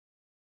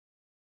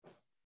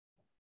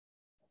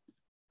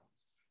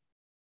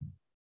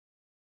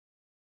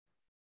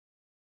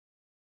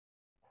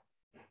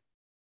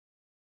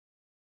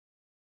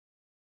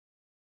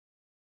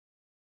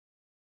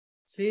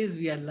says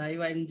we are live.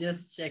 I'm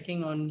just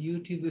checking on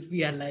YouTube if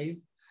we are live.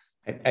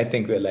 I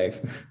think we're live.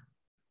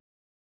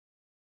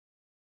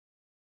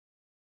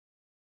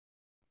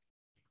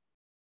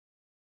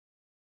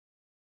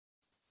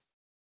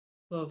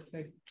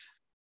 Perfect.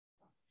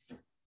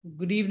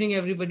 Good evening,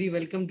 everybody.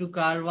 Welcome to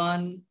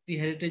Caravan, the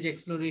Heritage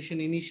Exploration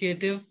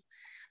Initiative.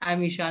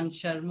 I'm Ishan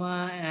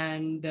Sharma,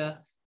 and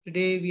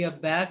today we are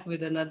back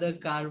with another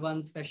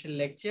Caravan special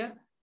lecture.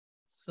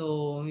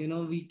 So,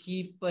 we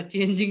keep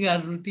changing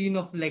our routine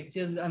of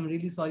lectures. I'm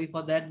really sorry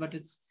for that, but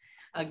it's,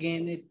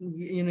 again,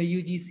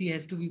 UGC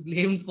has to be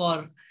blamed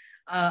for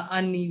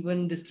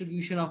uneven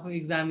distribution of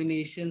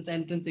examinations,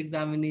 entrance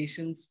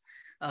examinations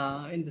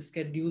in the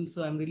schedule.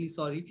 So I'm really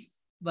sorry.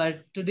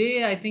 But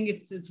today, I think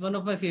it's one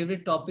of my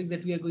favorite topics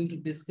that we are going to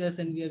discuss,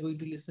 and we are going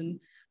to listen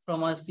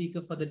from our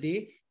speaker for the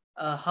day.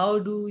 How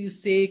do you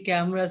say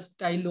camera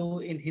stylo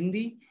in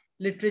Hindi,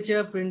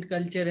 literature, print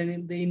culture, and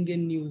in the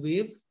Indian New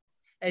Wave?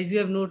 As you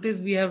have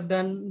noticed, we are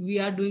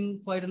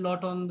doing quite a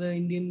lot on the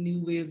Indian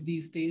New Wave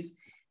these days.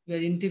 We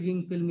are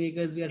interviewing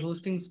filmmakers, we are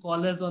hosting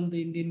scholars on the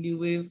Indian New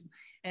Wave.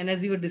 And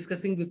as we were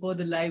discussing before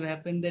the live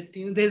happened, that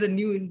there's a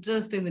new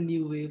interest in the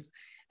New Wave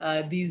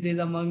these days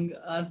among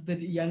us, the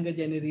younger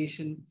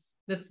generation.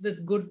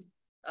 That's good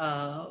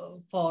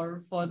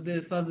for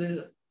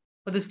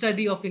the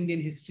study of Indian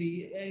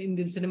history,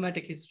 Indian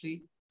cinematic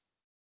history.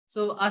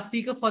 So our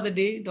speaker for the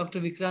day, Dr.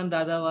 Vikrant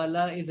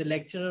Dadawala, is a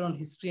lecturer on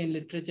history and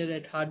literature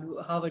at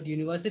Harvard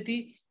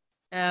University,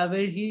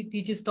 where he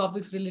teaches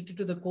topics related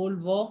to the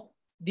Cold War,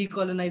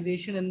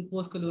 decolonization, and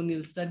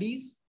postcolonial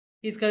studies.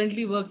 He's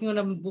currently working on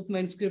a book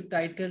manuscript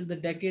titled The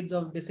Decades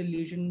of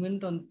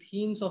Disillusionment on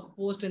themes of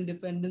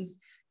post-independence,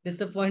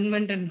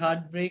 disappointment, and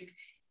heartbreak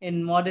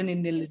in modern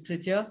Indian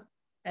literature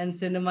and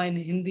cinema in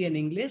Hindi and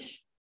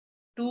English.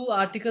 Two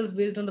articles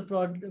based on the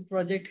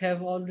project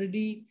have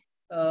already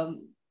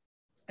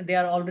they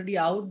are already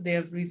out. They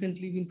have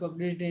recently been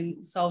published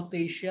in South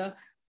Asia.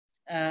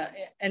 An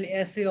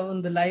essay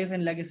on the life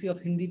and legacy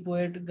of Hindi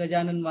poet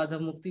Gajanan Madhav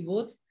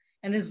Muktibodh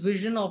and his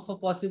vision of a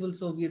possible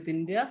Soviet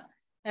India,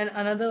 and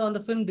another on the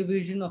film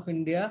division of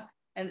India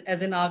and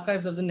as an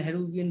archives of the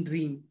Nehruvian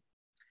dream.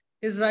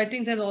 His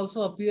writings has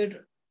also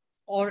appeared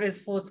or is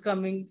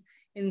forthcoming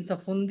in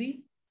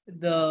Safundi,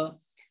 the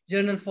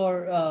Journal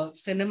for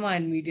Cinema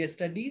and Media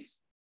Studies,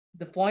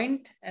 The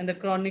Point, and the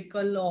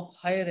Chronicle of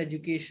Higher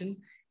Education.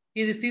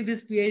 He received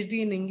his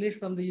PhD in English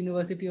from the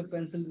University of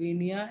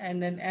Pennsylvania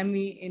and an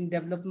ME in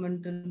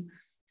Developmental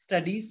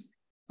Studies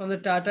from the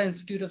Tata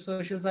Institute of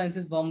Social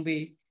Sciences,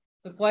 Bombay.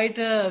 So quite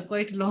a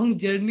long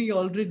journey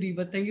already,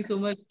 but thank you so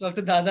much,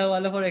 Dr.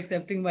 Dadawala, for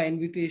accepting my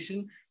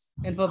invitation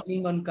and for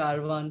being on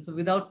Caravan. So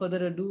without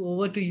further ado,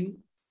 over to you,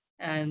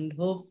 and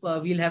hope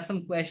we'll have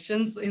some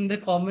questions in the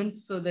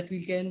comments so that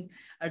we can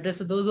address.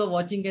 So those who are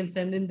watching can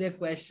send in their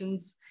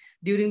questions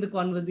during the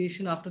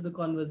conversation, after the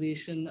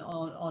conversation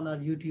on our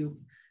YouTube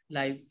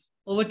live.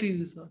 Over to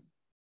you, sir.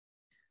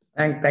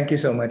 Thank you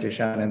so much,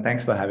 Ishan, and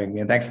thanks for having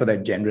me, and thanks for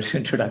that generous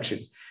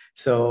introduction.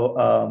 So,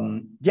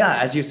 yeah,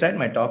 as you said,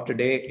 my talk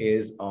today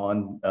is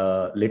on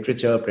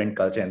literature, print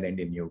culture, and the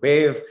Indian New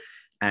Wave.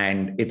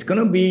 And it's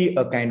going to be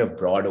a kind of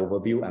broad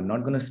overview. I'm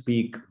not going to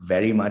speak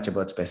very much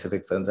about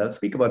specific films. I'll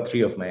speak about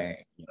three of my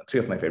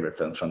favorite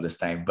films from this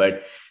time,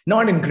 but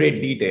not in great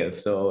detail.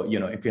 So,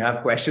 if you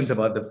have questions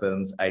about the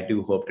films, I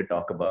do hope to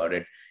talk about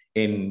it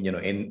in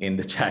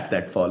the chat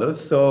that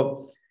follows.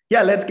 So,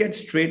 yeah, let's get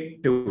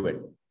straight to it.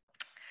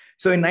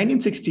 So in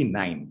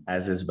 1969,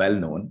 as is well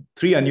known,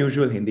 three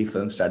unusual Hindi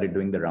films started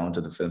doing the rounds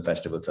of the film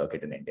festival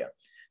circuit in India.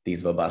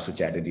 These were Basu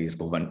Chatterjee's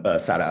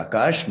Sara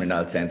Akash,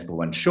 Mrinal Sen's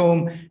Bhuvan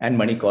Shom, and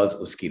Manikal's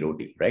Uski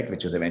Roti, right,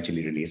 which was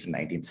eventually released in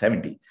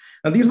 1970.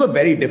 Now, these were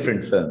very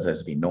different films,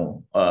 as we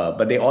know,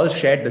 but they all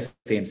shared the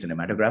same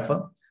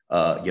cinematographer,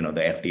 the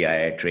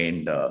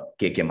FDI-trained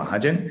K.K.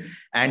 Mahajan,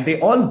 and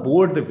they all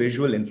bore the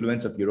visual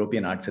influence of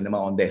European art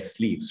cinema on their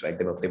sleeves, right?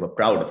 They were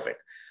proud of it.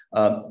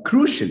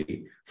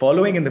 Crucially,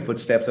 following in the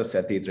footsteps of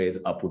Satyajit Ray's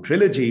Apu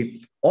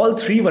trilogy, all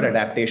three were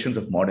adaptations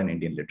of modern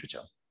Indian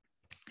literature.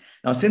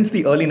 Now, since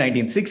the early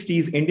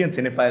 1960s, Indian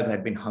cinephiles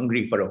had been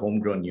hungry for a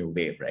homegrown new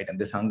wave, right? And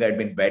this hunger had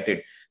been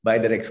whetted by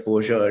their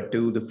exposure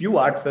to the few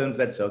art films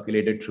that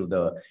circulated through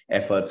the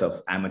efforts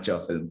of amateur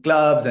film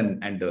clubs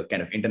and the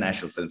kind of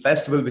International Film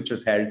Festival, which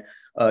was held,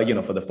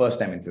 for the first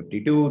time in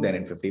 52, then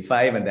in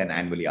 55, and then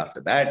annually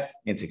after that,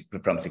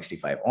 from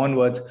 65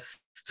 onwards.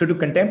 So to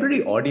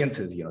contemporary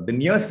audiences, the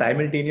near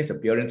simultaneous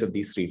appearance of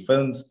these three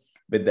films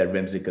with their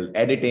whimsical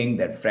editing,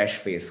 their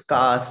fresh-faced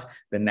cast,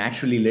 the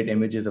naturally lit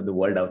images of the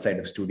world outside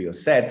of studio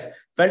sets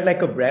felt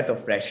like a breath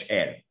of fresh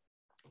air.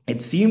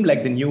 It seemed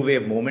like the new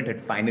wave moment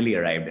had finally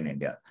arrived in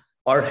India,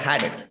 or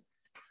had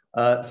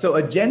it. So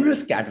a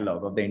generous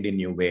catalog of the Indian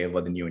New Wave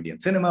or the New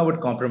Indian Cinema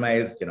would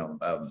comprise around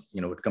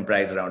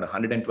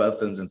 112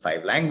 films in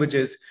 5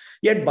 languages.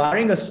 Yet,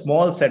 barring a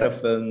small set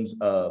of films,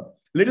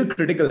 little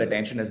critical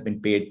attention has been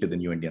paid to the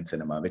New Indian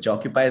Cinema, which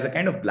occupies a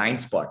kind of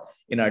blind spot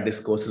in our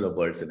discoursal of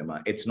world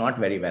cinema. It's not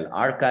very well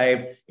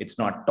archived, it's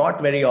not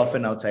taught very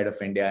often outside of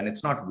India, and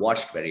it's not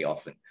watched very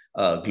often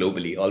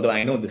globally, although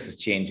I know this is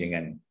changing,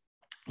 and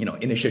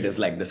initiatives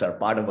like this are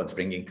part of what's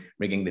bringing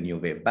the new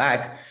wave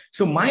back.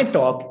 So my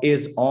talk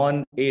is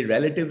on a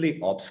relatively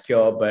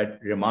obscure but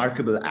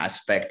remarkable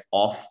aspect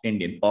of the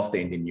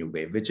Indian new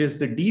wave, which is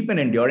the deep and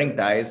enduring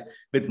ties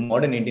with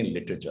modern Indian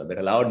literature that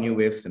allowed new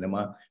wave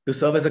cinema to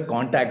serve as a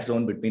contact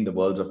zone between the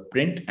worlds of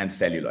print and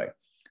celluloid.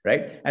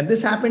 Right. And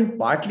this happened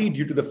partly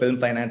due to the Film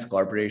Finance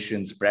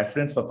Corporation's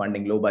preference for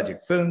funding low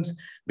budget films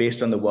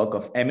based on the work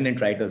of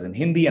eminent writers in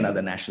Hindi and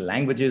other national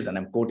languages. And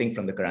I'm quoting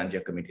from the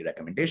Karanjia Committee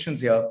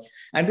recommendations here.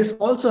 And this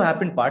also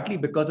happened partly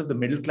because of the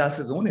middle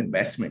class's own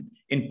investment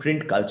in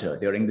print culture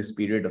during this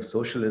period of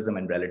socialism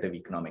and relative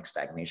economic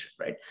stagnation.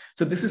 Right.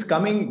 So this is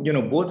coming,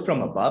 both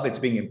from above, it's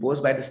being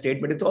imposed by the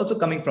state, but it's also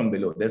coming from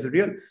below. There's a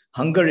real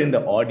hunger in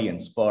the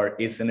audience for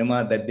a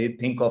cinema that they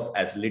think of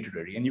as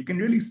literary. And you can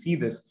really see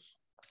this,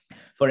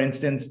 for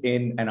instance,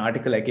 in an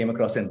article I came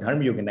across in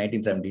Dharmyug in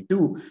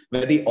 1972,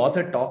 where the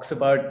author talks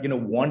about,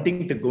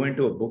 wanting to go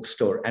into a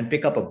bookstore and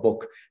pick up a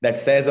book that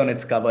says on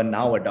its cover,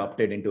 now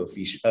adopted into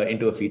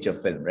a feature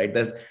film, right?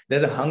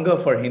 There's a hunger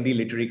for Hindi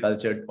literary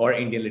culture or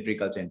Indian literary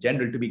culture in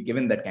general to be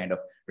given that kind of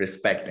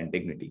respect and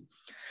dignity.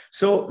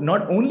 So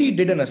not only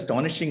did an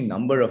astonishing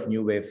number of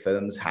new wave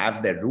films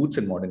have their roots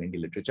in modern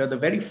Indian literature, the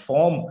very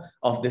form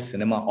of this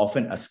cinema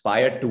often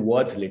aspired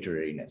towards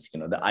literariness.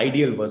 The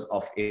ideal was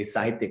of a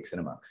Sahityik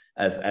cinema,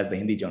 as the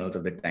Hindi journals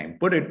of the time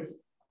put it.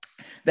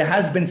 There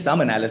has been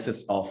some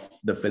analysis of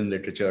the film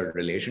literature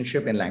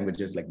relationship in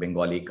languages like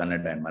Bengali,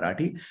 Kannada, and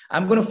Marathi.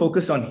 I'm going to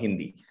focus on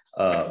Hindi,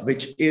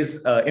 which is,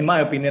 in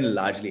my opinion, a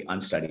largely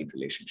unstudied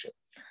relationship.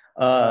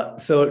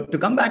 So to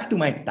come back to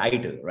my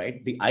title,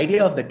 right, the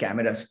idea of the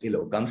Caméra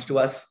Stylo comes to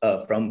us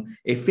from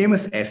a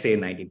famous essay in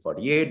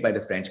 1948 by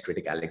the French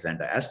critic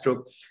Alexander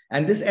Astruc.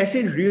 And this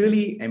essay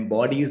really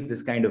embodies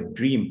this kind of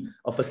dream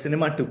of a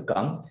cinema to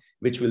come,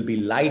 which will be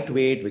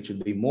lightweight, which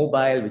will be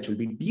mobile, which will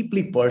be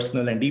deeply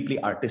personal and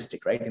deeply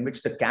artistic, right, in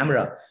which the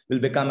camera will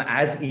become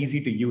as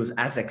easy to use,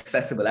 as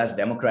accessible, as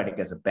democratic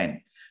as a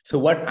pen. So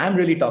what I'm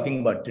really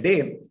talking about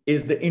today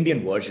is the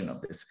Indian version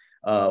of this.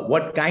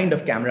 What kind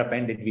of camera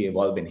pen did we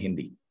evolve in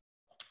Hindi?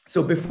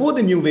 So before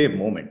the new wave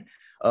moment,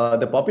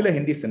 the popular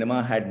Hindi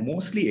cinema had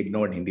mostly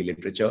ignored Hindi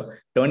literature,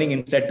 turning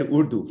instead to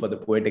Urdu for the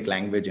poetic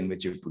language in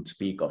which it would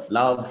speak of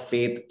love,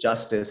 faith,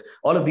 justice.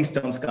 All of these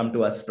terms come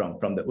to us from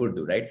the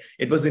Urdu, right?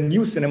 It was the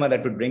new cinema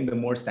that would bring the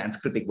more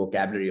Sanskritic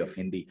vocabulary of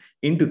Hindi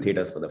into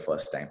theaters for the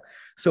first time.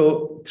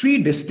 So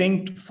three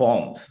distinct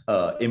forms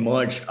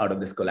emerged out of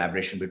this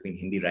collaboration between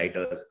Hindi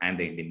writers and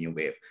the Indian new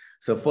wave.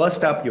 So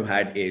first up, you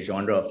had a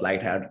genre of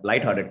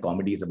lighthearted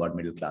comedies about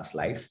middle-class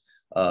life.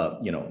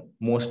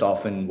 Most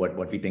often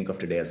what we think of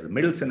today as the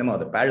middle cinema or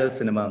the parallel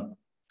cinema.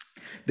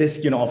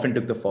 This, often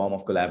took the form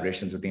of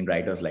collaborations between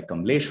writers like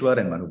Kamleshwar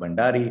and Manu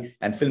Bhandari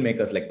and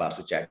filmmakers like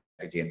Basu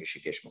Chatterjee and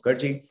Rishikesh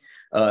Mukherjee.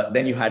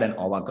 Then you had an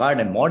avant-garde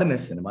and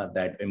modernist cinema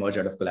that emerged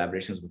out of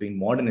collaborations between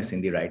modernist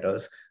Hindi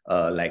writers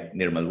like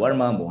Nirmal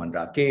Verma, Mohan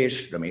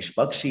Rakesh, Ramesh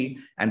Bakshi,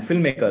 and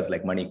filmmakers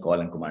like Mani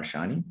Kaul and Kumar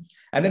Shani.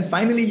 And then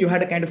finally, you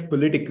had a kind of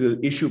political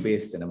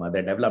issue-based cinema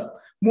that developed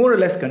more or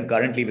less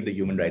concurrently with the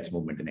human rights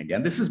movement in India.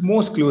 And this is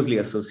most closely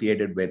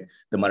associated with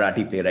the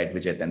Marathi playwright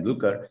Vijay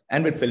Tendulkar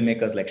and with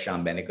filmmakers like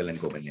Shyam Benikal and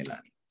Govind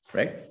Nilani,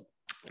 right?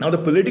 Now, the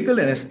political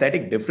and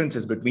aesthetic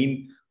differences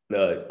between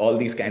all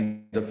these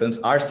kinds of films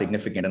are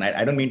significant, and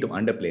I don't mean to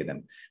underplay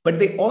them, but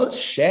they all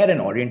share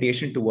an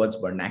orientation towards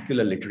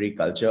vernacular literary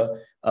culture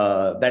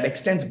that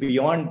extends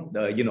beyond,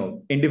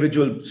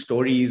 individual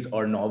stories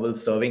or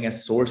novels serving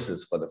as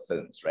sources for the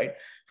films, right?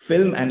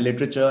 Film and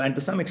literature, and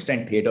to some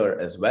extent theater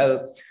as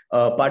well,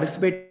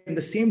 participate in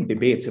the same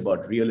debates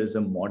about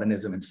realism,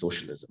 modernism, and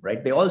socialism,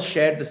 right? They all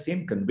share the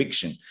same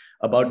conviction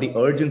about the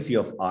urgency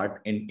of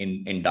art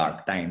in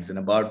dark times and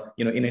about,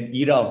 in an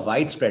era of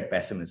widespread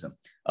pessimism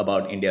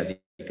about India's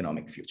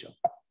economic future.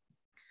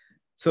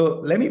 So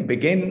let me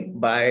begin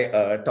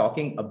by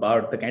talking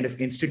about the kind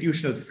of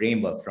institutional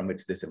framework from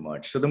which this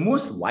emerged. So the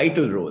most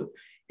vital role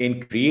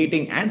in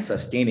creating and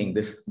sustaining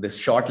this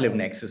short-lived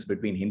nexus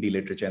between Hindi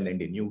literature and the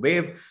Indian New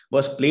Wave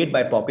was played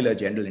by popular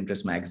general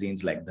interest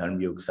magazines like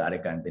Dharmyug,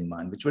 Sarika, and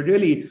Dinman, which were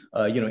really,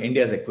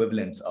 India's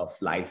equivalents of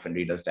Life and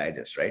Reader's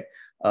Digest, right?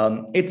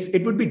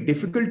 It would be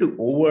difficult to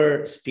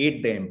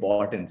overstate the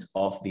importance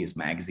of these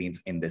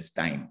magazines in this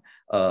time,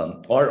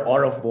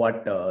 or of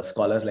what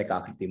scholars like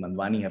Akriti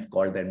Mandwani have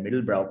called their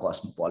middle-brow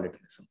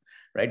cosmopolitanism,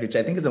 right? Which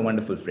I think is a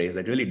wonderful phrase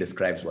that really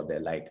describes what they're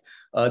like.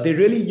 They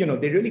really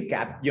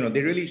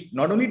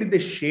not only did they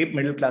shape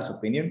middle-class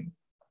opinion,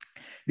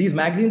 these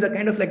magazines are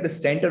kind of like the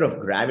center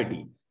of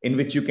gravity in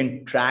which you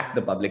can track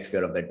the public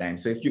sphere of that time.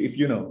 So if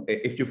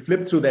you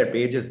flip through their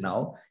pages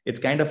now, it's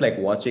kind of like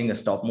watching a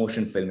stop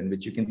motion film in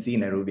which you can see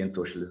Nehruvian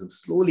socialism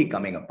slowly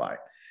coming apart,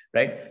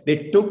 right?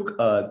 They took,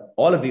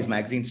 all of these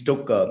magazines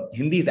took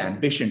Hindi's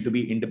ambition to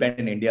be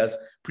independent India's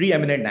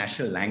preeminent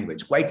national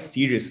language quite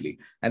seriously.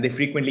 And they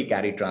frequently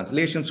carried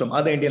translations from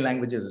other Indian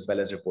languages, as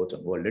well as reports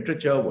on world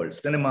literature, world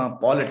cinema,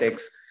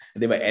 politics.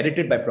 They were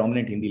edited by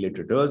prominent Hindi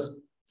literateurs.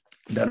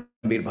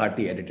 Tanvir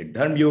Bharti edited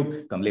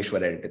Dharmyug,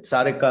 Kamleshwar edited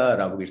Sarika,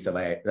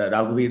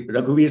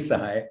 Raghuveer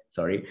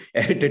Sahai,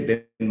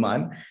 edited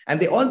Dinman, and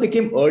they all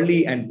became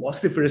early and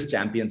vociferous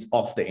champions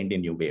of the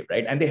Indian New Wave,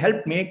 right? And they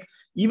helped make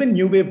even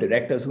New Wave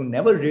directors who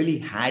never really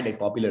had a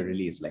popular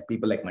release, like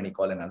people like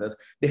Manikal and others,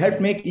 they helped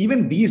make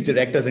even these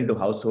directors into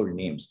household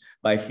names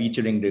by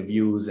featuring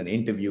reviews and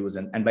interviews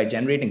and by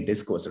generating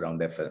discourse around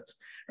their films,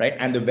 right?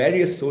 And the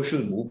various social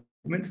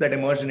movements that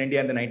emerged in India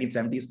in the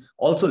 1970s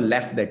also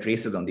left their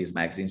traces on these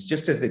magazines,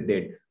 just as they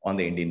did on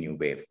the Indian New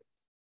Wave.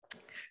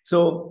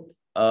 So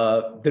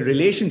the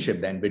relationship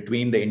then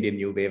between the Indian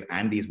New Wave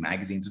and these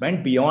magazines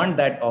went beyond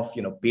that of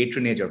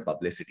patronage or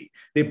publicity.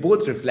 They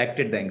both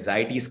reflected the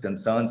anxieties,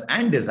 concerns,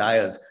 and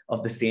desires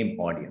of the same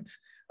audience.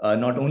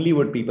 Not only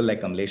would people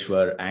like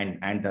Kamleshwar and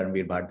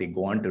Dharmveer Bharti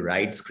go on to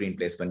write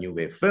screenplays for New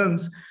Wave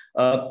films,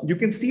 you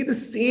can see the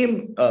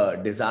same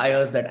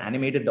desires that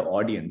animated the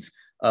audience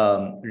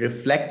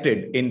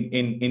reflected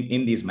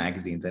in these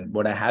magazines. And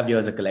what I have here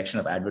is a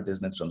collection of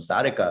advertisements from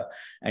Sarika,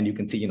 and you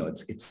can see,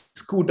 it's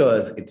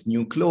scooters, it's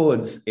new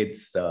clothes,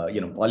 it's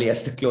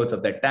polyester clothes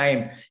of that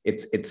time,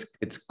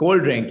 it's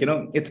cold drink,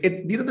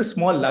 these are the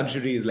small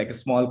luxuries, like a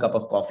small cup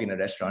of coffee in a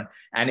restaurant,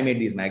 animate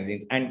these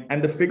magazines,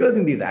 and the figures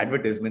in these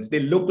advertisements,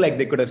 they look like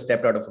they could have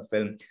stepped out of a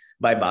film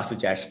by Basu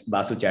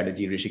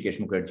Chatterjee, Rishikesh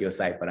Mukherjee, or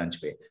Sai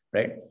Paranjpe,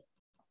 right?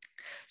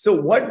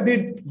 So what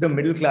did the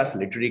middle class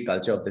literary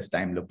culture of this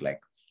time look like?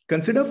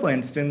 Consider, for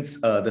instance,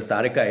 the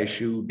Sarika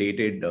issue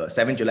dated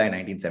 7 July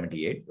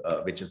 1978,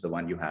 which is the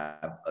one you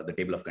have, the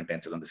table of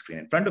contents on the screen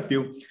in front of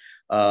you,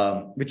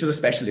 which was a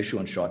special issue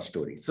on short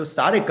stories. So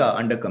Sarika,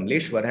 under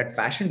Kamleshwar, had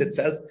fashioned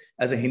itself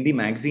as a Hindi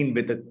magazine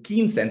with a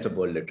keen sense of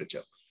world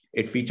literature.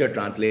 It featured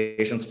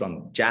translations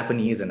from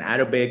Japanese and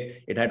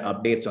Arabic. It had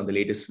updates on the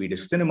latest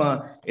Swedish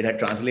cinema. It had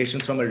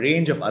translations from a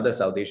range of other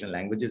South Asian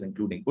languages,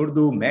 including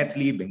Urdu,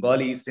 Maithili,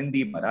 Bengali,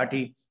 Sindhi,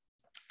 Marathi.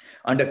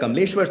 Under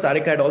Kamleshwar,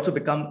 Sarika had also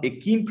become a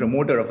keen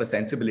promoter of a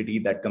sensibility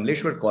that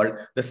Kamleshwar called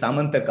the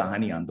Samanta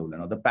Kahani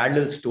Andolan, or the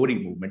parallel story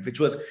movement,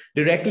 which was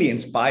directly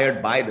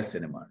inspired by the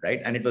cinema,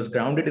 right? And it was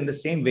grounded in the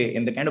same way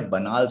in the kind of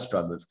banal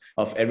struggles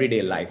of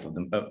everyday life of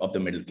the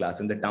middle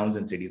class in the towns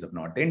and cities of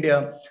North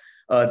India.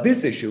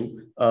 This issue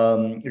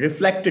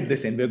reflected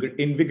this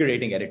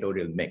invigorating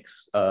editorial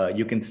mix.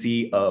 You can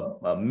see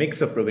a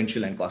mix of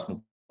provincial and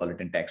cosmopolitan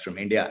text from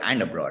India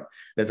and abroad.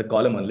 There's a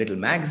column on Little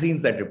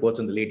Magazines that reports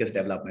on the latest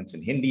developments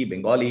in Hindi,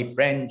 Bengali,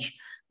 French.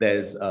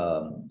 There's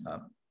an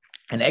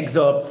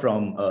excerpt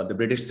from the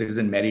British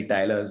citizen Mary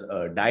Tyler's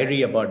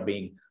diary about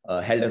being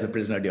held as a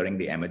prisoner during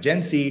the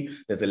emergency.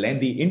 There's a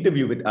lengthy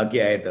interview with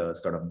Agyay, the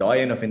sort of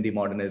doyen of Hindi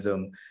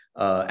modernism.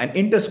 And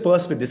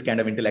interspersed with this kind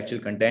of intellectual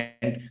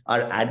content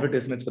are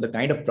advertisements for the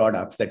kind of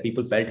products that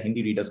people felt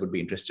Hindi readers would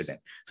be interested in.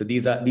 So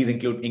these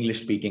include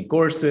English-speaking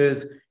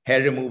courses,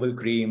 hair removal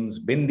creams,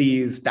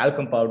 bindis,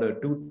 talcum powder,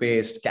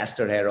 toothpaste,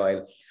 castor hair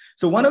oil.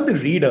 So one of the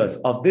readers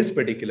of this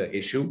particular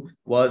issue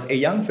was a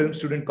young film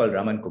student called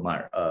Raman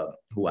Kumar,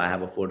 who I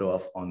have a photo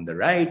of on the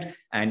right.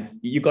 And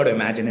you got to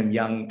imagine him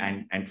young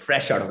and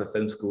fresh out of the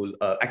film school,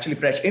 actually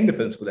fresh in the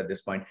film school at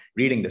this point,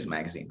 reading this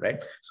magazine,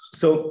 right?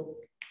 So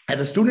as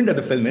a student at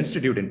the Film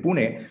Institute in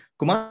Pune,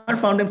 Kumar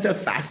found himself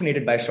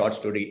fascinated by a short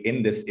story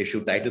in this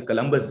issue titled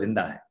Columbus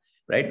Zinda Hai,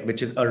 right?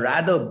 Which is a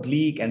rather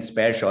bleak and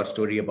spare short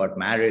story about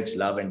marriage,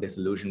 love, and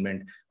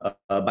disillusionment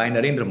by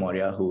Narendra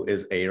Maurya, who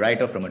is a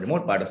writer from a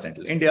remote part of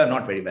central India,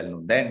 not very well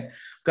known then.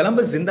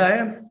 Columbus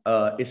Zinda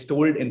Hai is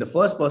told in the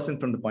first person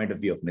from the point of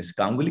view of Miss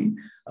Ganguly,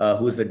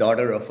 who is the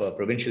daughter of a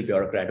provincial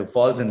bureaucrat who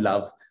falls in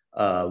love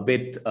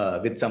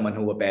with someone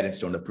who her parents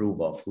don't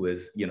approve of, who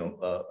is,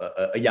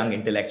 a young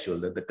intellectual,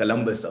 the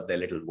Columbus of their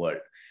little world,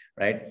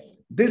 right?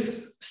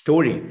 This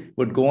story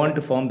would go on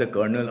to form the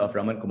kernel of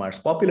Raman Kumar's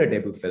popular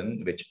debut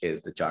film, which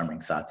is The Charming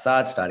Saath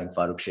Saath, starring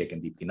Farooq Sheikh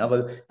and Deepthi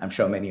Naval. I'm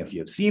sure many of you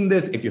have seen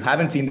this. If you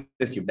haven't seen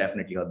this, you've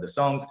definitely heard the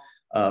songs.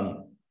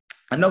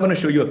 I'm not going to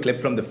show you a clip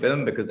from the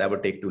film because that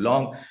would take too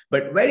long,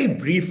 but very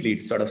briefly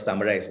to sort of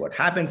summarize what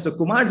happens. So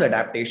Kumar's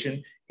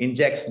adaptation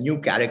injects new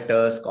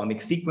characters,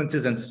 comic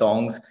sequences, and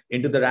songs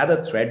into the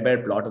rather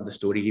threadbare plot of the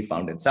story he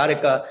found in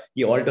Sarika.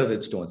 He alters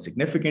its tone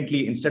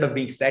significantly. Instead of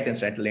being set in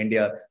central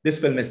India, this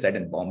film is set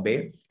in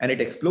Bombay, and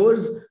it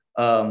explores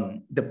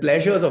the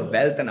pleasures of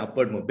wealth and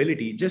upward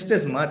mobility just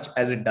as much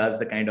as it does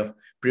the kind of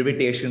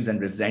privations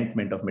and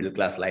resentment of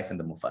middle-class life in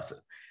the Mufassal.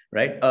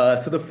 Right.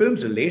 So the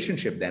film's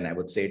relationship, then, I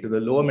would say, to the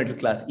lower middle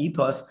class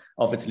ethos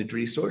of its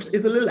literary source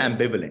is a little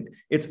ambivalent.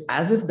 It's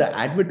as if the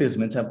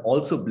advertisements have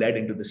also bled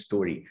into the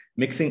story,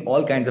 mixing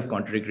all kinds of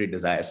contradictory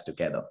desires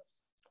together.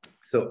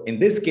 So in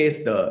this case,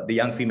 the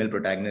young female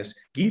protagonist,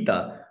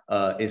 Geeta,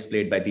 is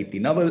played by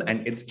Deepthi Naval,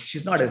 and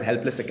she's not as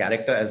helpless a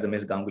character as the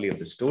Miss Ganguly of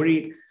the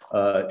story.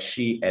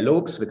 She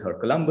elopes with her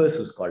Columbus,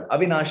 who's called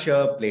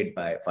Avinasha, played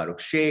by Farooq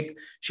Sheikh.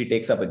 She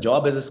takes up a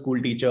job as a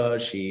school teacher.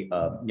 She,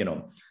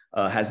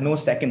 has no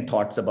second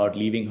thoughts about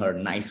leaving her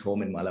nice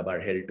home in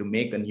Malabar Hill to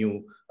make a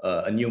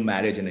new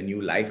marriage and a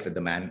new life with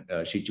the man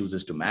she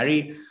chooses to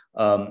marry.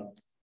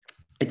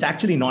 It's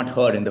actually not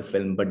her in the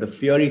film, but the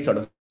fiery sort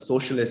of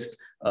socialist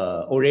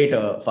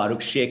orator,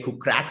 Farooq Sheikh, who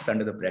cracks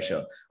under the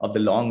pressure of the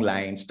long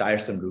lines,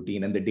 tiresome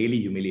routine, and the daily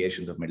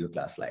humiliations of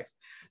middle-class life.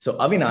 So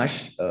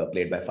Avinash,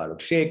 played by Farooq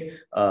Sheikh,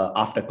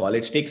 after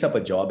college takes up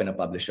a job in a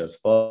publisher's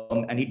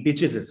firm, and he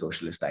ditches his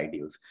socialist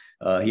ideals.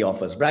 He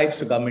offers bribes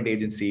to government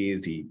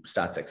agencies, he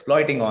starts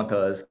exploiting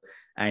authors,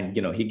 and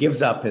he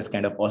gives up his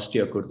kind of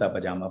austere kurta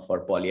pajama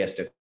for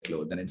polyester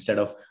clothes. And instead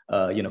of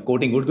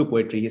quoting Urdu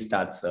poetry, he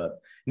starts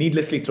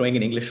needlessly throwing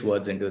in English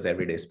words into his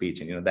everyday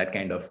speech, and that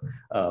kind of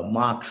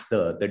marks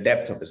the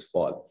depth of his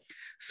fall.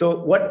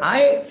 So what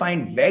I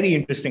find very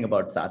interesting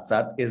about Saath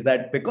Saath is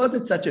that because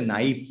it's such a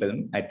naive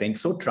film, I think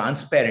so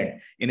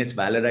transparent in its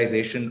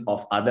valorization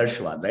of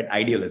Adarshwad, right,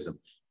 idealism,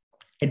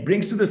 it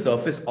brings to the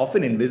surface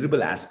often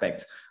invisible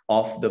aspects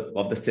of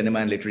the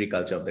cinema and literary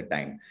culture of the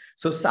time.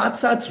 So Saath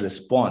Saath's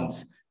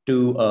response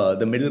to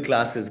the middle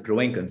class's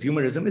growing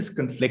consumerism is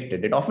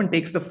conflicted. It often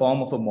takes the form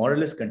of a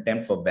moralist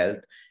contempt for wealth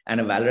and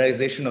a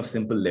valorization of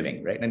simple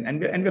living, right? And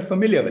we're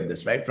familiar with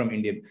this, right, from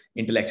Indian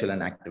intellectual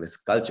and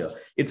activist culture.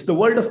 It's the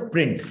world of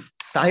print,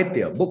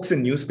 sahitya, books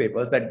and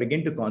newspapers that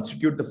begin to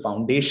constitute the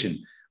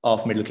foundation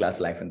of middle-class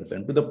life in the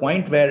film, to the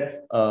point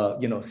where,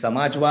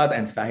 Samajwad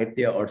and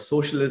sahitya, or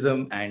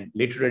socialism and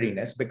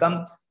literariness,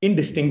 become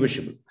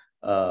indistinguishable.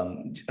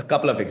 A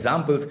couple of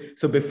examples.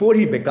 So before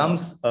he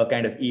becomes a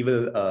kind of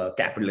evil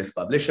capitalist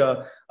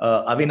publisher,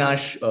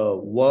 Avinash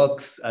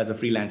works as a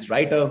freelance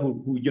writer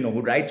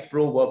who writes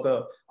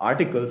pro-worker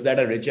articles that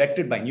are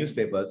rejected by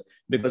newspapers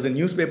because the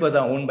newspapers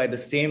are owned by the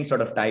same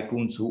sort of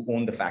tycoons who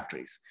own the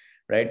factories,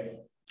 right?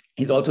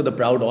 He's also the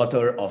proud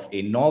author of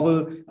a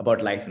novel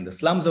about life in the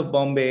slums of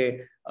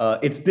Bombay.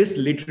 It's this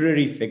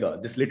literary figure,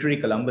 this literary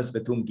Columbus,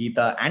 with whom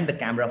Geeta and the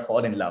camera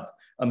fall in love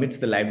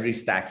amidst the library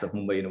stacks of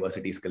Mumbai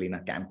University's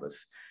Kalina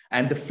campus.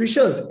 And the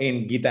fissures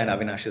in Geeta and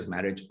Avinash's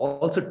marriage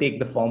also take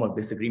the form of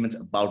disagreements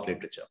about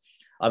literature.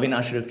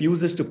 Avinash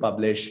refuses to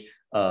publish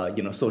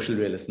social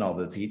realist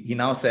novels. He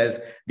now says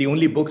the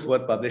only books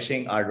worth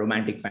publishing are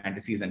romantic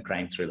fantasies and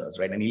crime thrillers,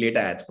 right? And he later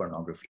adds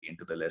pornography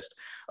into the list.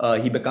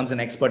 He becomes an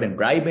expert in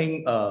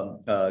bribing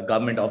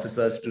government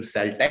officers to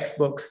sell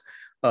textbooks.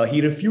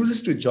 He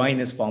refuses to join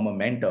his former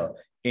mentor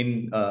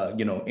in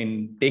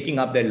taking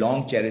up their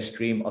long cherished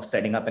dream of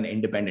setting up an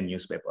independent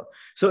newspaper.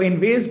 So in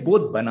ways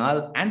both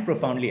banal and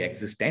profoundly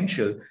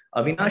existential,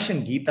 Avinash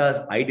and Geeta's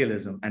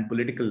idealism and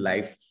political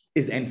life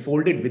is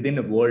enfolded within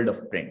a world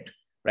of print,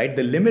 right?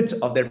 The limits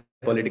of their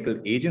political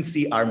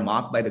agency are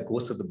marked by the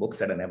ghosts of the books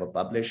that are never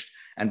published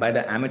and by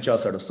the amateur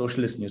sort of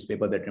socialist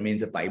newspaper that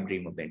remains a pipe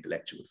dream of the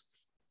intellectuals.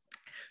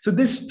 So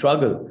this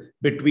struggle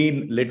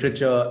between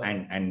literature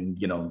and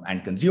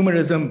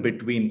consumerism,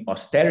 between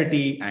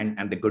austerity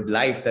and the good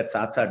life that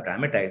Saath Saath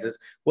dramatizes,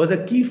 was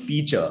a key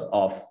feature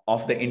of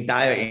the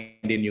entire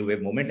Indian New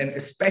Wave movement, and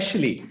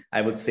especially,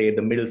 I would say,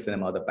 the middle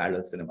cinema, the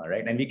parallel cinema,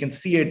 right? And we can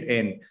see it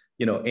in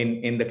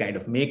the kind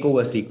of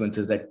makeover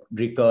sequences that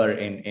recur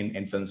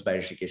in films by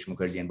Hrishikesh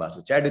Mukherjee and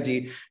Basu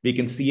Chatterjee. We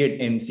can see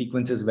it in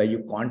sequences where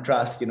you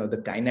contrast,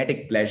 the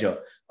kinetic pleasure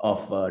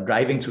of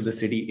driving through the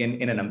city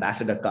in an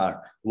ambassador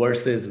car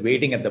versus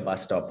waiting at the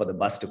bus stop for the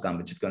bus to come,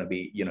 which is going to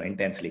be,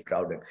 intensely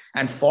crowded.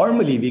 And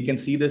formally, we can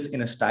see this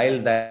in a style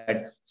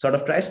that sort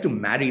of tries to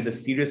marry the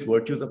serious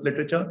virtues of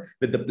literature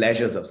with the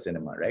pleasures of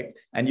cinema, right?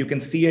 And you can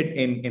see it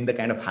in the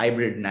kind of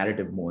hybrid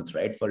narrative modes,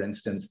 right? For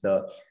instance,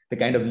 the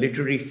kind of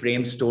literary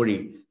frame story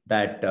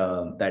that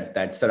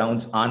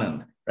surrounds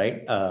Anand,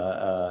 right?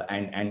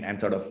 And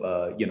sort of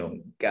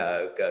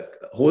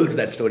holds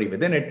that story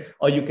within it,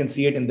 or you can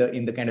see it in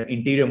the kind of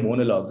interior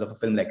monologues of a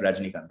film like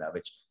Rajnikanta,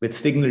 which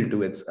signal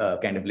to its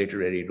kind of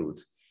literary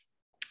roots.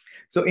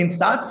 So in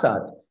Saath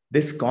Saath,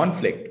 this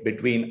conflict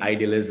between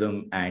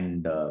idealism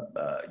and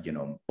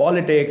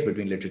politics,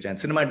 between literature and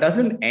cinema,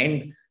 doesn't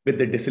end with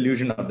the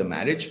dissolution of the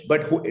marriage,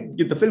 but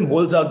the film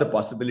holds out the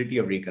possibility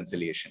of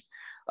reconciliation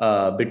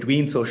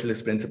between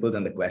socialist principles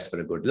and the quest for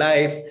a good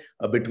life,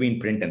 between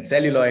print and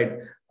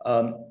celluloid.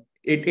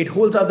 It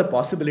holds out the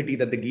possibility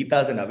that the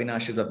Geetas and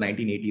Avinashes of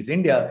 1980s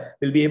India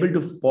will be able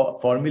to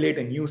formulate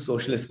a new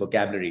socialist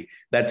vocabulary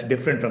that's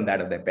different from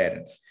that of their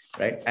parents,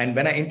 right? And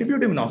when I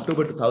interviewed him in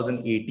October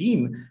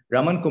 2018,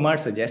 Raman Kumar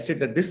suggested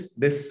that this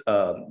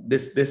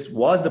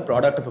was the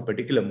product of a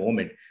particular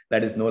moment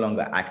that is no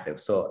longer active.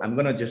 So I'm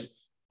going to just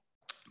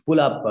pull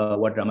up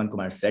what Raman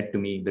Kumar said to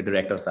me, the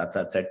director of Saath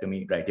Saath said to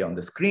me right here on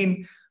the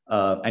screen.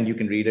 And you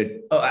can read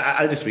it. Oh,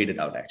 I'll just read it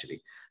out,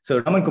 actually. So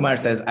Raman Kumar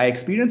says, I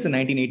experienced the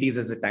 1980s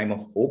as a time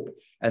of hope,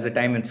 as a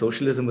time when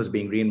socialism was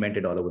being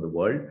reinvented all over the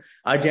world.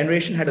 Our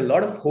generation had a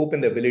lot of hope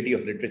in the ability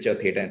of literature,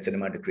 theater, and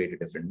cinema to create a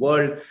different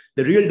world.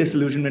 The real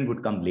disillusionment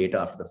would come later,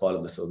 after the fall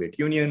of the Soviet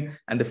Union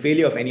and the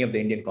failure of any of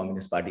the Indian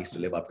Communist parties to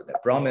live up to their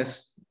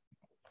promise.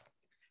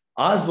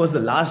 Ours was the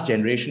last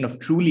generation of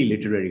truly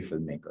literary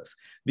filmmakers.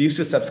 We used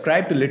to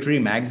subscribe to literary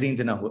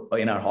magazines in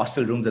our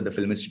hostel rooms at the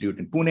Film Institute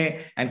in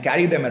Pune and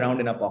carry them around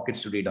in our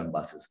pockets to read on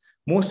buses.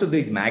 Most of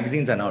these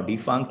magazines are now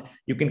defunct.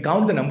 You can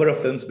count the number of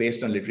films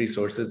based on literary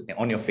sources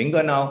on your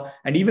finger now.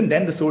 And even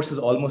then, the source is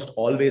almost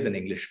always an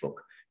English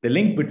book. The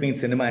link between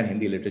cinema and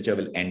Hindi literature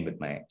will end with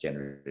my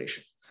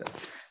generation. So,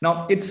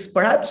 now, it's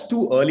perhaps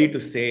too early to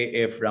say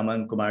if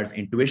Raman Kumar's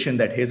intuition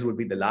that his would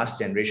be the last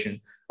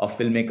generation of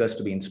filmmakers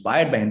to be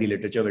inspired by Hindi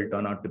literature will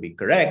turn out to be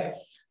correct.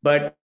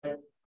 But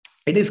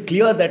it is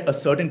clear that a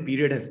certain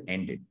period has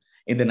ended.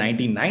 In the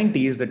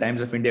 1990s, the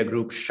Times of India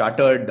group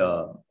shuttered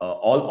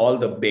all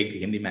the big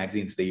Hindi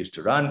magazines they used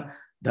to run.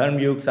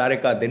 Dharmyug,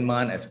 Sarika,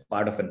 Dinman as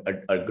part of an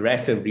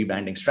aggressive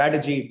rebranding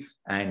strategy.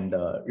 And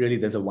really,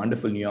 there's a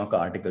wonderful New Yorker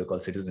article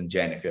called Citizen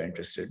Jen, if you're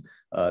interested,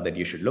 that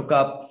you should look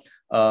up.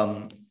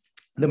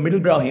 The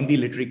middlebrow Hindi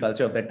literary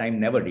culture of that time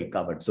never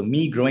recovered. So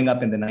me growing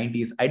up in the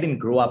 90s, I didn't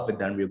grow up with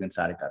Dharmyug and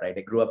Sarika, right?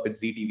 I grew up with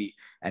ZTV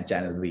and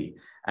Channel V.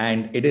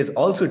 And it is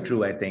also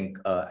true, I think,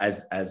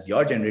 as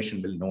your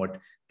generation will note,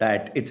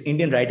 that it's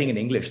Indian writing in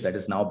English that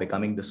is now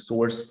becoming the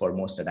source for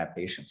most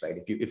adaptations, right?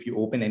 If you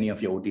open any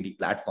of your OTT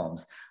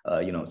platforms,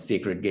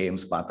 Sacred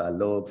Games, Patal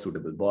Lok,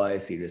 Suitable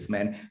Boys, Serious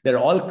Men, they're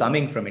all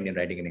coming from Indian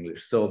writing in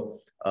English. So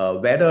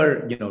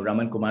whether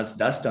Raman Kumar's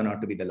does turn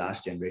out to be the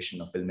last generation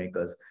of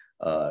filmmakers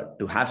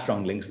to have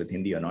strong links with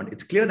Hindi or not,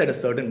 it's clear that a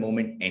certain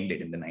moment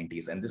ended in the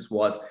 90s, and this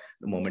was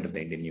the moment of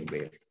the Indian New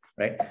Wave,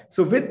 right?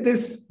 So with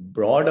this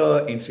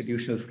broader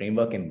institutional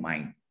framework in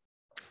mind,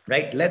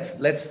 right,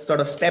 let's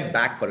sort of step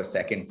back for a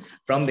second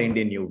from the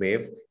Indian New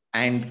Wave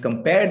and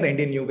compare the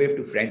Indian New Wave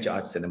to French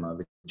art cinema,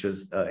 which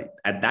was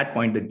at that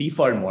point the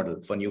default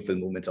model for new film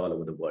movements all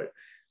over the world,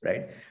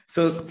 right?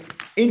 So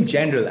in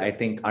general, I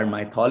think our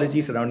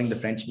mythology surrounding the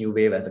French New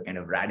Wave as a kind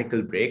of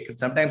radical break can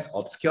sometimes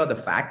obscure the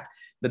fact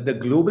that the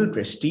global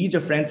prestige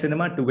of French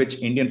cinema, to which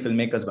Indian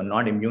filmmakers were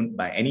not immune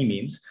by any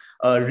means,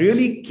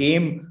 really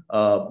came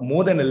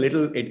more than a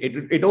little,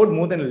 it owed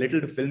more than a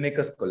little to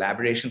filmmakers'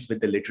 collaborations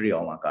with the literary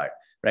avant-garde,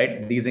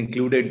 right? These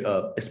included,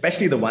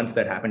 especially the ones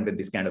that happened with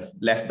this kind of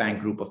left bank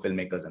group of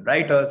filmmakers and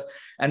writers.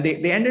 And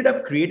they ended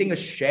up creating a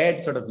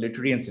shared sort of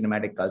literary and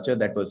cinematic culture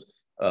that was,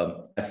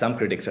 as some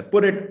critics have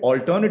put it,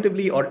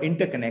 alternatively or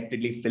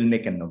interconnectedly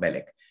filmic and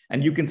novellic.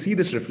 And you can see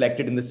this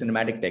reflected in the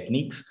cinematic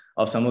techniques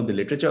of some of the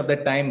literature of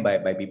that time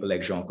by people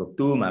like Jean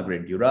Cocteau,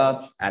 Marguerite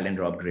Duras, Alain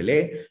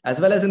Robbe-Grillet, as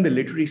well as in the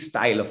literary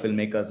style of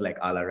filmmakers like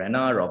Alain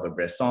Renan, Robert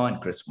Bresson,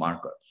 and Chris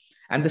Marker.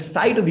 And the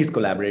site of these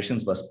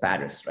collaborations was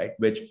Paris, right?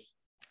 Which,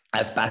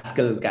 as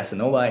Pascal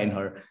Casanova in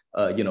her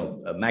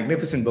a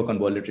magnificent book on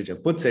world literature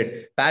puts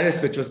it,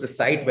 Paris, which was the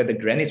site where the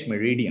Greenwich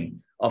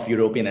meridian of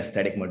European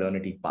aesthetic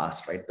modernity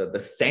passed, right? The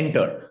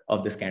center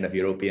of this kind of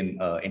European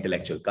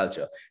intellectual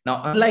culture.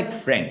 Now, unlike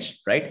French,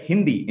 right,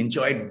 Hindi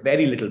enjoyed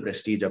very little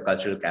prestige or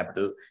cultural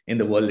capital in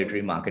the world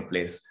literary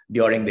marketplace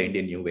during the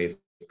Indian New Wave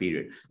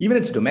period. Even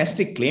its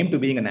domestic claim to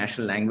being a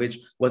national language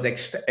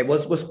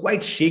was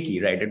quite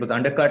shaky, right? It was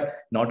undercut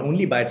not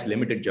only by its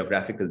limited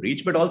geographical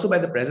reach, but also by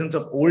the presence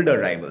of older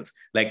rivals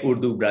like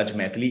Urdu, Braj,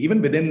 Maithili,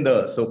 even within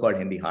the so-called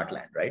Hindi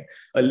heartland, right?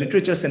 A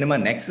literature cinema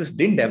nexus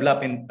didn't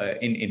develop in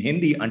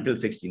Hindi until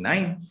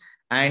 1969,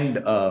 and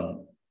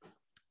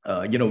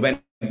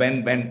when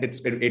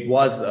it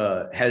was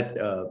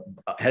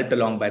helped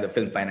along by the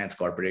Film Finance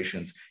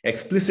Corporation's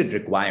explicit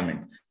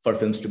requirement for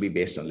films to be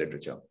based on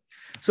literature.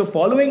 So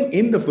following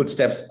in the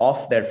footsteps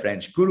of their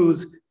French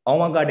gurus,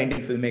 avant-garde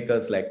Indian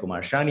filmmakers like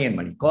Kumar Shani and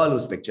Mani Kaul,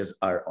 whose pictures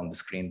are on the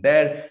screen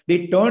there,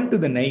 they turned to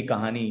the Nai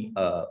Kahani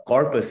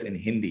corpus in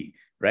Hindi,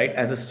 right,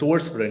 as a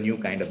source for a new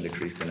kind of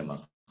literary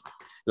cinema.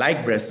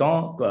 Like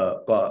Bresson,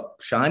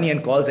 Shani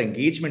and Kaul's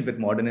engagement with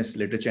modernist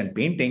literature and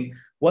painting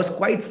was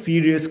quite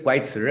serious,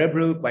 quite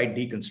cerebral, quite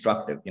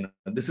deconstructive.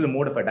 This is a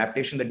mode of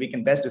adaptation that we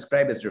can best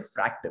describe as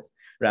refractive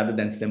rather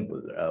than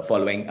simple,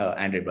 following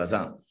André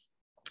Bazin.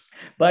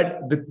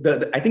 But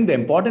I think the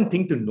important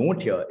thing to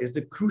note here is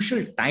the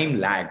crucial time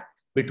lag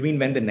between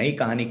when the Nai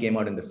Kahani came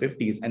out in the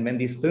 50s and when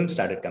these films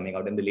started coming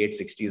out in the late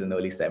 60s and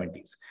early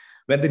 70s.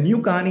 When the Nai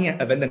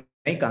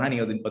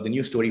Kahani or the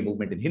new story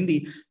movement in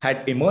Hindi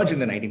had emerged in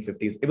the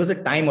 1950s, it was a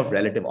time of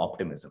relative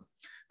optimism.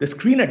 The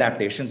screen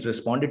adaptations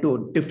responded to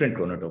a different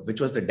chronotype,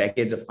 which was the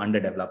decades of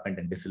underdevelopment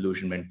and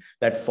disillusionment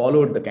that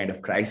followed the kind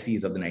of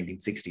crises of the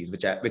 1960s,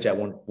 which I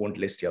won't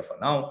list here for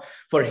now.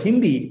 For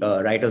Hindi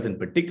writers in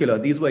particular,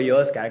 these were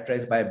years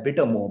characterized by a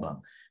bitter mohbang,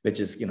 which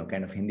is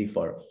kind of Hindi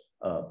for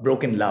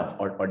broken love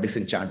or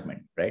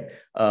disenchantment, right?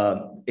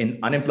 In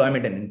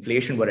unemployment and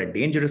inflation were at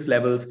dangerous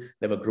levels.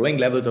 There were growing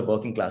levels of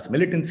working class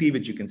militancy,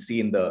 which you can see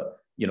in the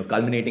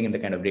culminating in the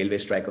kind of railway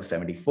strike of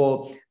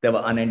 74. There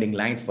were unending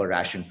lines for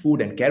ration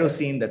food and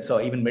kerosene that saw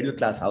even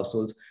middle-class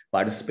households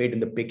participate in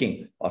the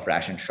picking of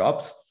ration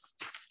shops.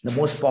 The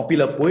most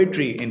popular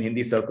poetry in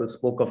Hindi circles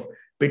spoke of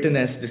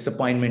bitterness,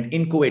 disappointment,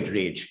 inchoate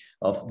rage,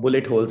 of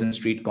bullet holes in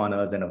street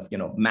corners and of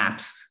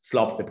maps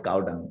slopped with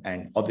cow dung.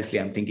 And obviously,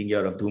 I'm thinking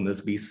here of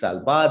Dhumil's 20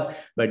 Saal Baad,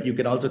 but you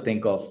can also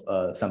think of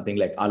something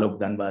like Alok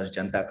Danwa's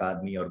Janta Ka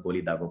Aadmi or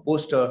Goli Dago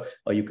poster,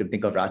 or you can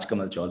think of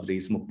Rajkamal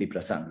Chaudhary's Mukti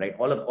Prasang, right?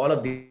 All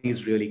of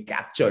these really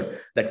captured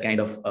that kind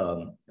of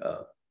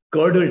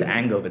curdled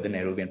anger with the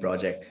Nehruvian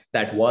project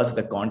that was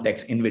the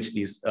context in which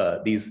these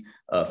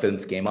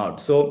films came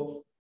out.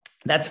 So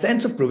that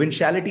sense of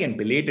provinciality and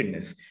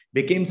belatedness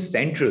became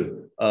central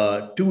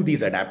to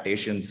these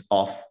adaptations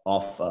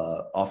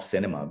of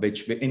cinema,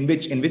 in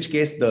which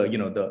case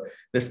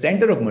the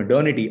center of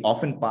modernity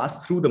often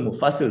passed through the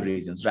Mufassil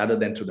regions rather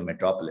than through the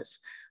metropolis.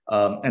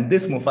 And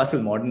this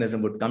Mufassil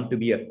modernism would come to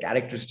be a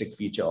characteristic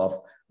feature of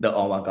the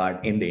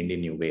avant-garde in the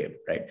Indian New Wave,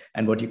 right?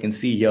 And what you can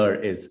see here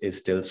is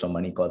stills from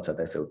money called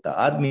Satay Se Utta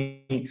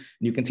Aadmi.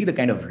 You can see the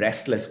kind of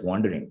restless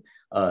wandering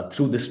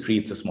through the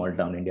streets of small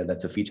town India.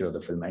 That's a feature of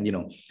the film.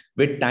 And,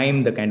 with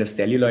time, the kind of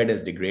celluloid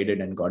has degraded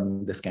and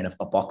gotten this kind of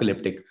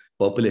apocalyptic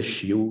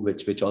purplish hue,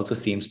 which also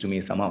seems to me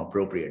somehow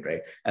appropriate,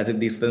 right? As if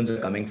these films are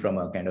coming from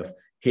a kind of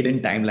hidden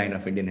timeline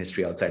of Indian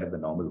history outside of the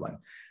normal one,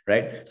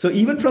 right? So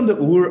even from the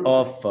oeuvre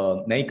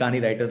of Nai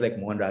Kahani writers like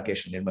Mohan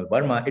Rakesh and Nirmal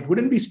Verma, it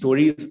wouldn't be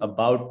stories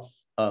about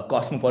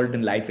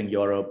cosmopolitan life in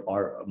Europe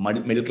or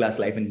middle-class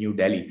life in New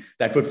Delhi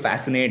that would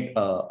fascinate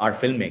our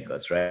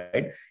filmmakers,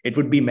 right? It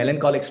would be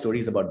melancholic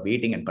stories about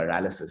waiting and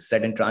paralysis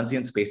set in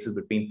transient spaces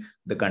between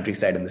the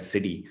countryside and the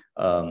city.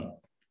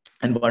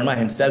 And Verma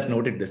himself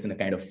noted this in a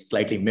kind of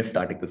slightly miffed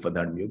article for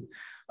Dharmyug.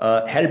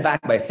 Held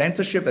back by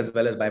censorship as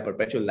well as by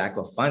perpetual lack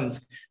of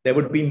funds, there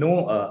would be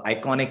no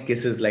iconic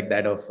kisses like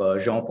that of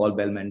Jean-Paul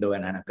Belmondo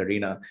and Anna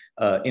Karina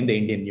in the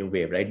Indian New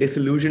Wave, right?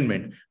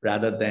 Disillusionment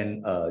rather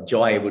than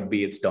joy would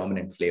be its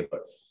dominant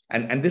flavor.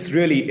 And this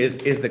really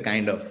is the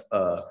kind of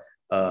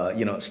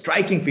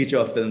striking feature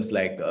of films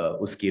like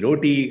Uski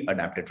Roti,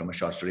 adapted from a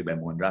short story by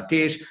Mohan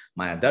Rakesh,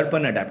 Maya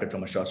Darpan, adapted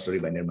from a short story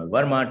by Nirmal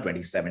Verma,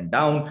 27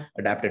 Down,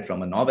 adapted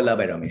from a novella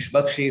by Ramesh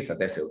Bakshi,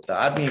 Satay Se Utta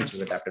Aadmi, which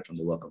was adapted from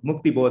the work of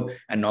Muktibodh,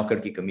 and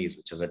Naukar Ki Kameez,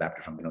 which was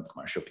adapted from Vinod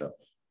Kumar Shukla.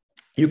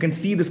 You can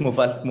see this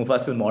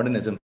Mufassil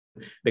modernism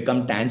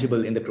become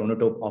tangible in the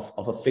chronotope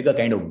of a figure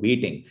kind of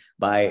waiting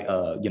by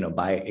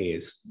a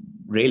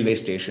railway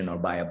station or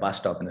by a bus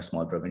stop in a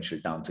small provincial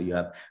town. So you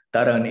have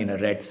Taran in a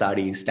red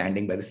sari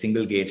standing by the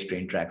single gauge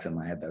train tracks in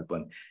Maya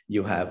Darpan.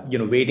 You have,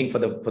 waiting for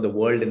the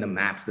world in the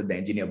maps that the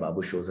engineer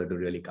Babu shows her to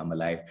really come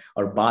alive,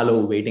 or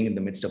Balo waiting in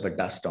the midst of a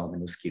dust storm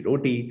in Uski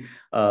Roti.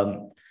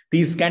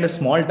 These kind of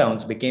small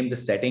towns became the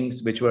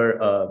settings which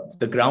were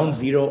the ground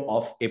zero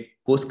of a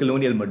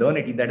post-colonial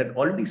modernity that had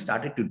already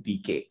started to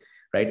decay.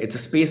 Right, it's a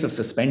space of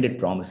suspended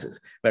promises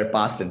where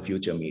past and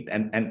future meet,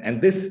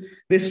 and this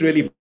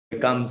really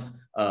becomes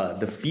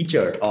the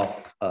feature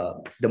of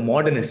the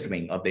modernist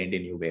wing of the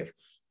Indian New Wave.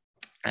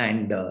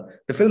 And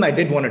the film I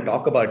did want to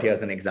talk about here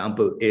as an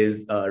example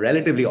is a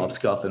relatively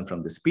obscure film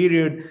from this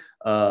period,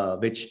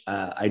 which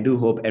I do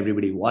hope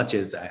everybody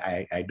watches.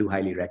 I do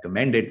highly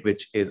recommend it,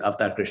 which is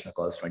Avtar Krishna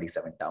Kaul's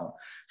 27 Down.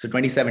 So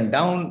 27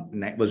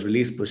 Down was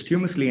released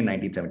posthumously in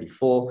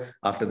 1974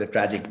 after the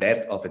tragic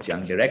death of its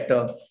young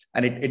director.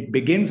 And it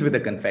begins with a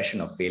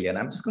confession of failure. And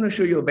I'm just going to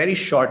show you a very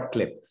short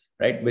clip,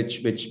 right,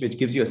 which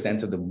gives you a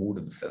sense of the mood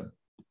of the film.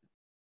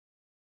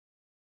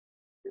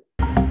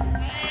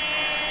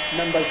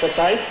 Number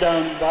 27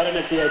 down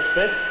Varanasi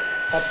express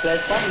अब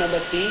platform number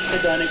 3 पे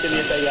जाने के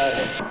लिए तैयार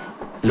है।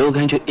 लोग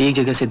हैं जो एक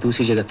जगह से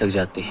दूसरी जगह तक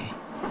जाते हैं।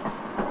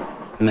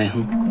 मैं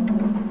हूं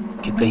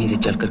कि कहीं से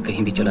चलकर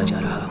कहीं भी चला जा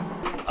रहा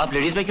हूं। आप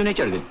लेडीज में क्यों नहीं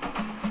चढ़ गए?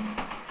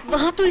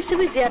 वहां तो इससे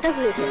भी ज्यादा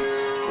हुए थे।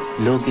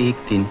 लोग एक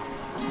दिन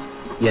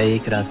या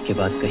एक रात के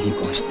बाद कहीं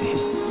पहुंचते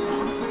हैं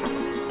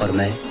और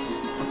मैं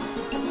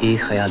एक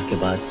ख्याल के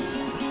बाद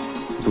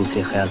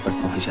दूसरे ख्याल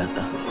पर पहुंच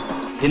जाता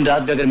हूं। दिन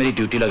रात भी अगर मेरी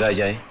ड्यूटी लगाई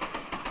जाए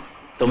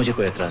तो मुझे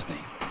कोई एतराज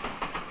नहीं।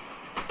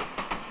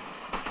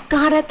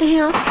 कहाँ रहते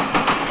हैं आप?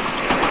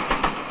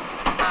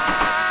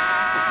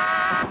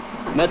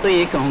 मैं तो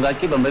ये कहूंगा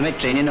कि बंबई में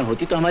ट्रेनें ना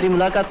होती तो हमारी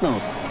मुलाकात ना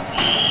होती।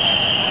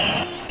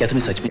 क्या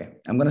तुम्हें सच में?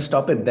 I'm going to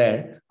stop it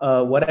there.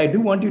 What I do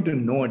want you to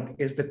note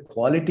is the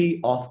quality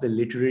of the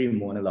literary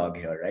monologue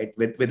here, right?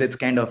 With its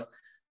kind of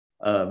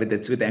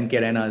with M.K.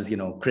 Rena's,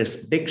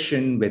 crisp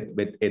diction,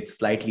 with its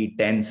slightly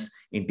tense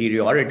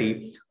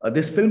interiority,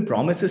 this film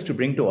promises to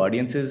bring to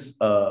audiences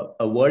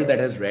a world that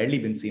has rarely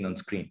been seen on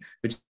screen,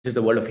 which is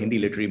the world of Hindi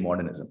literary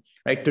modernism.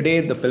 Right?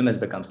 Today, the film has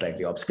become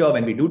slightly obscure.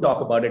 When we do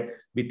talk about it,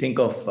 we think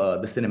of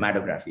the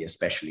cinematography,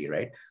 especially,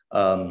 right?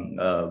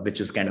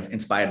 Which is kind of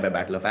inspired by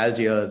Battle of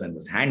Algiers and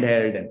was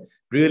handheld and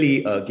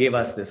really gave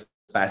us this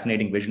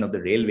fascinating vision of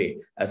the railway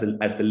as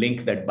the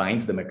link that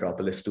binds the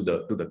metropolis to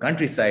the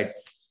countryside.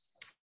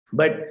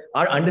 But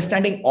our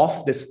understanding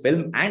of this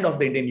film and of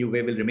the Indian New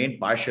Wave will remain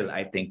partial,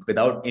 I think,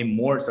 without a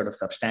more sort of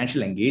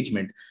substantial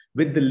engagement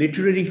with the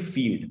literary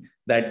field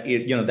that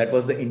that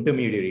was the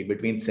intermediary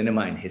between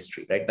cinema and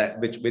history, right? That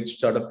which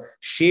sort of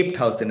shaped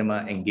how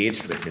cinema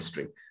engaged with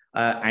history.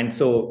 And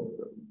so,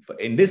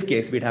 in this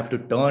case, we'd have to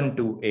turn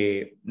to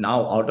a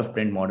now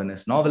out-of-print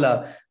modernist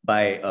novella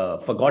by a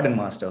forgotten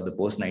master of the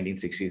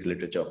post-1960s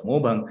literature of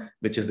Mobang,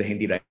 which is the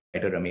Hindi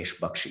writer Ramesh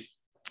Bakshi.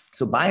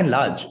 So by and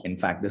large, in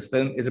fact, this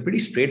film is a pretty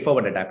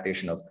straightforward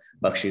adaptation of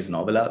Bakshi's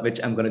novella, which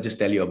I'm going to just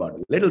tell you about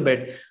a little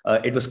bit.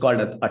 It was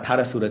called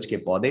 18 Suraj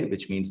Ke Paudhe,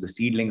 which means the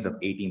seedlings of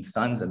 18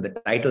 suns. And the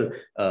title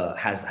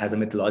has a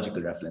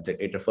mythological reference.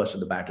 It refers to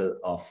the battle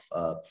of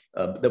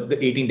the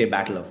 18-day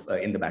battle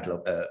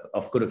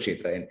of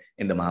Kurukshetra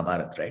in the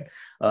Mahabharata, right?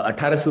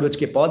 18 Suraj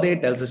Ke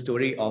Paudhe tells the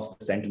story of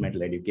the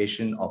sentimental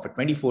education of a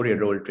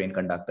 24-year-old train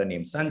conductor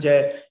named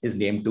Sanjay. His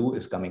name too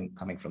is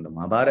coming from the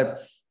Mahabharata.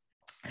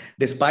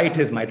 Despite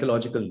his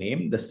mythological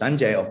name, the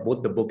Sanjay of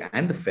both the book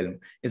and the film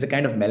is a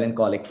kind of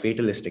melancholic,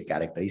 fatalistic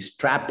character. He's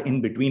trapped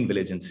in between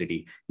village and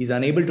city. He's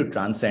unable to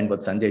transcend what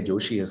Sanjay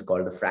Joshi has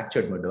called the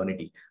fractured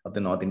modernity of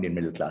the North Indian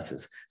middle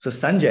classes. So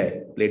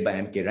Sanjay, played by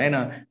M.K.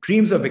 Raina,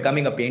 dreams of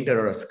becoming a painter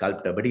or a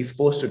sculptor, but he's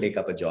forced to take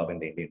up a job in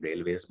the Indian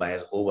Railways by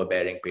his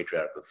overbearing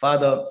patriarchal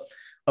father.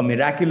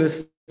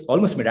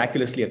 Almost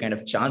miraculously, a kind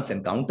of chance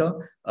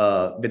encounter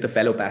with a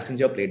fellow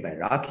passenger played by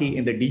Rakhi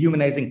in the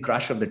dehumanizing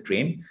crush of the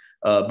train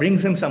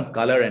brings him some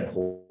color and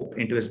hope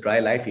into his dry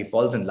life. He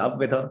falls in love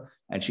with her,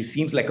 and she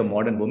seems like a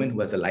modern woman who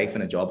has a life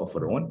and a job of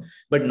her own.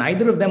 But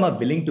neither of them are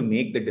willing to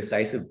make the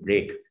decisive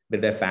break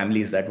with their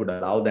families that would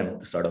allow them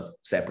to sort of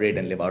separate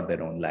and live out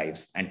their own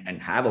lives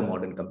and have a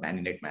modern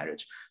companionate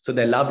marriage. So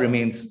their love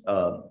remains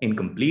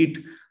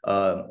incomplete.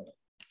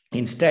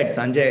 Instead,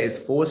 Sanjay is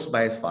forced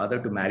by his father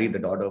to marry the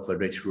daughter of a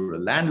rich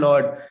rural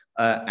landlord,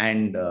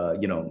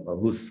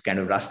 whose kind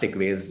of rustic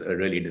ways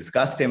really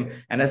disgust him.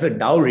 And as a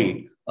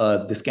dowry,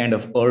 this kind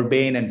of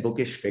urbane and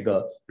bookish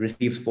figure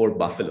receives 4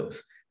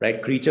 buffaloes,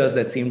 right? Creatures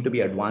that seem to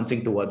be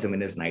advancing towards him in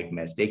his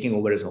nightmares, taking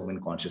over his home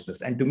and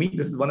consciousness. And to me,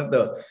 this is one of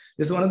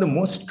the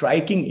most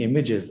striking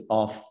images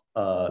of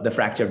the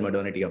fractured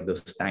modernity of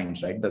those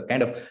times, right? The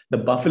kind of the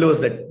buffaloes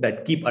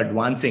that keep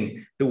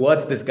advancing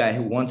towards this guy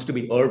who wants to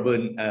be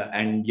urban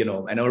and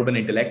an urban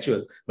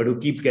intellectual, but who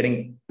keeps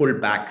getting pulled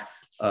back.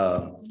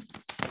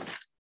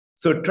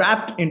 So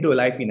trapped into a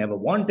life he never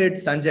wanted,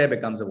 Sanjay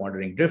becomes a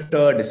wandering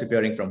drifter,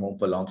 disappearing from home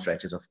for long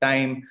stretches of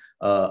time,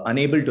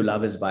 unable to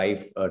love his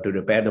wife, to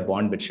repair the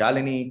bond with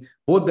Shalini.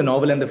 Both the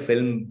novel and the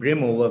film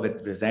brim over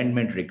with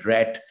resentment,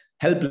 regret,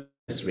 helpless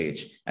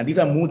rage. And these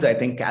are moods, I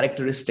think,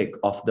 characteristic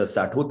of the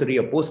Sarthotari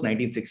or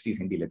post-1960s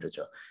Hindi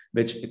literature,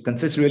 which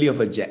consists really of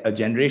a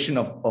generation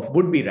of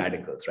would-be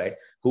radicals, right?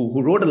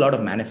 Who wrote a lot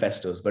of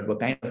manifestos, but were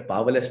kind of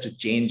powerless to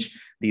change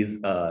the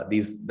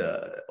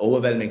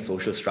overwhelming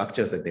social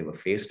structures that they were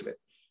faced with.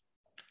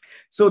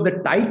 So the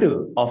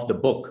title of the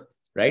book,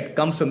 right,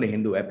 comes from the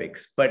Hindu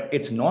epics, but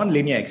its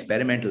non-linear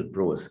experimental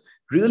prose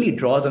really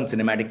draws on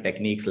cinematic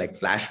techniques like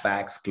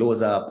flashbacks,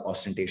 close-up,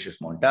 ostentatious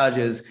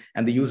montages,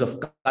 and the use of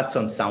cuts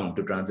on sound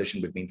to transition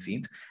between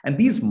scenes. And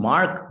these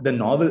mark the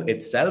novel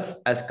itself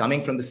as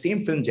coming from the same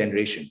film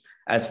generation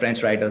as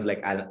French writers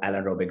like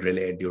Alain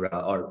Robbe-Grillet, Duras,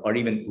 or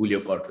even Julio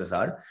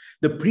Cortázar.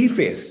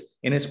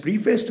 In his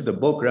preface to the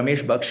book,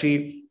 Ramesh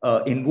Bakshi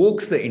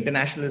invokes the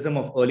internationalism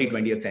of early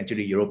 20th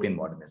century European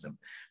modernism.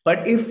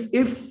 But if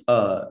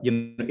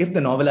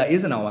the novella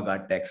is an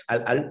avant-garde text,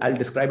 I'll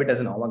describe it as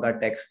an avant-garde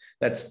text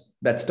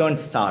that's turned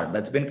sour,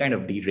 that's been kind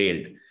of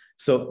derailed.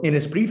 So in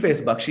his preface,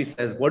 Bakshi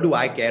says, "What do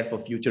I care for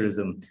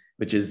futurism,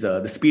 which is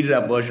the speeded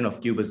up version of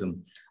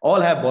cubism?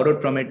 All I have borrowed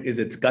from it is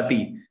its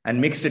gati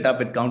and mixed it up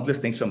with countless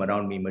things from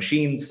around me: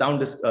 machines,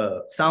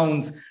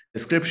 sounds,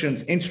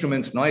 descriptions,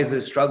 instruments,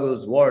 noises,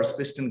 struggles, wars,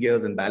 piston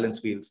gears, and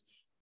balance wheels."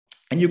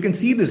 And you can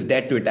see this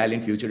debt to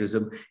Italian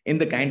futurism in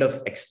the kind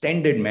of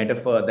extended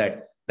metaphor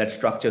that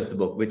structures the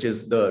book, which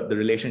is the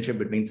relationship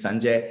between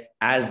Sanjay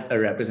as a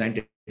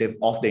representative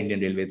of the Indian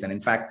Railways. And in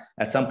fact,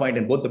 at some point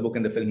in both the book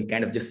and the film, he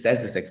kind of just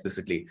says this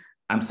explicitly: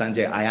 "I'm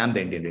Sanjay, I am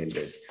the Indian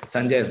Railways."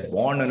 Sanjay is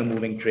born on a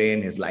moving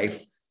train. His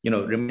life,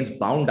 remains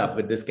bound up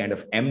with this kind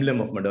of emblem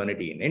of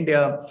modernity in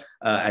India.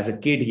 As a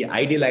kid, he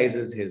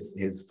idealizes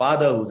his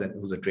father,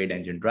 who's a trade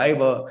engine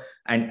driver.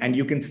 And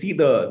you can see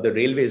the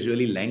railways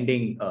really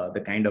lending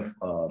the kind of,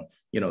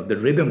 the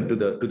rhythm to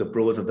the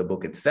prose of the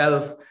book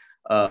itself.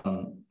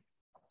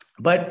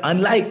 But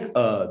unlike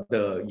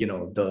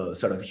the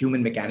sort of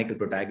human mechanical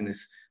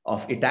protagonists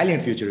of Italian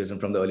futurism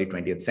from the early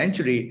 20th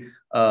century,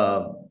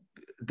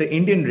 the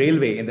Indian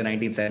railway in the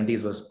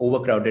 1970s was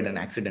overcrowded and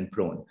accident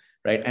prone,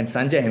 right? And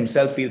Sanjay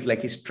himself feels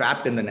like he's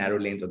trapped in the narrow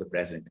lanes of the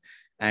present.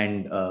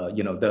 And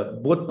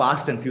both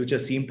past and future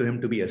seem to him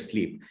to be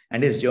asleep,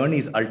 and his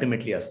journeys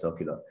ultimately are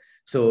circular.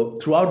 So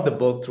throughout the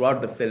book,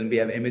 throughout the film, we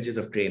have images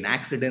of train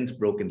accidents,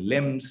 broken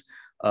limbs.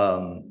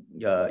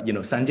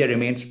 Sanjay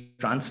remains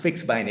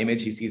transfixed by an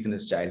image he sees in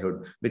his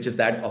childhood, which is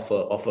that of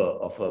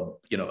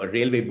a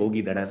railway bogie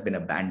that has been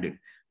abandoned,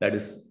 that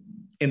is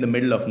in the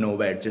middle of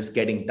nowhere, just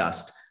getting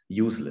dust,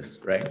 useless,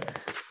 right?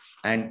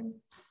 And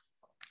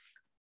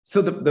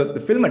so the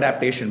film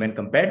adaptation, when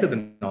compared to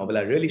the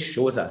novella, really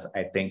shows us,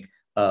 I think,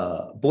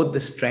 both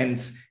the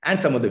strengths and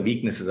some of the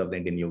weaknesses of the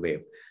Indian New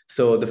Wave.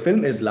 So the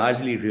film is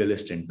largely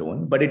realist in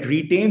tone, but it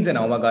retains an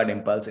avant-garde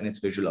impulse in its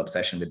visual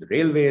obsession with the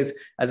railways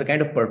as a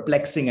kind of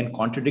perplexing and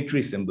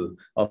contradictory symbol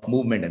of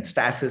movement and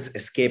stasis,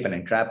 escape and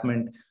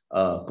entrapment,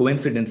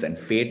 coincidence and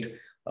fate.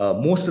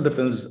 Most of the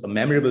film's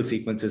memorable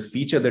sequences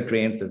feature the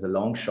trains. There's a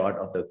long shot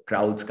of the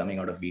crowds coming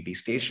out of VT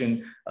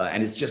station,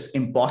 and it's just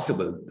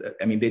impossible.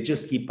 I mean, they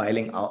just keep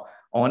piling out,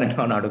 on and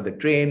on out of the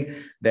train.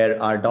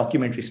 There are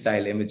documentary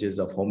style images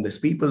of homeless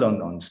people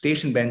on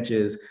station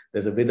benches.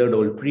 There's a withered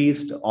old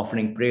priest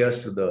offering prayers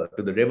to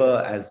the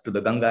river, as to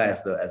the Ganga,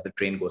 as the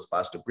train goes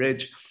past a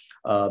bridge.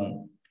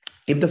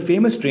 If the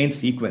famous train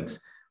sequence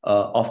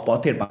of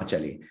Pother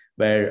Panchali,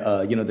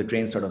 where the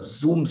train sort of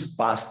zooms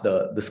past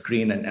the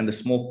screen and the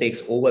smoke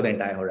takes over the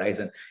entire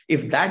horizon,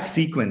 if that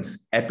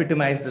sequence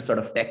epitomized the sort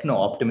of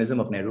techno-optimism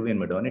of Nehruvian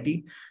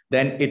modernity,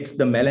 then it's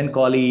the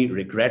melancholy,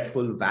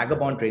 regretful,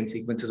 vagabond train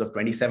sequences of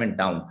 27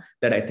 Down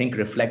that I think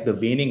reflect the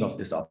waning of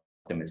this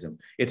optimism,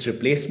 its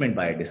replacement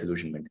by a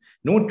disillusionment.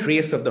 No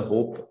trace of the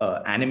hope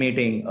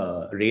animating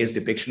Ray's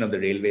depiction of the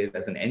railways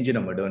as an engine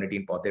of modernity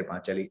in Pother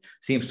Panchali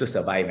seems to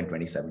survive in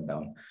 27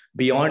 Down.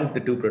 Beyond the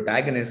two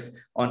protagonists,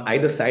 on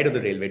either side of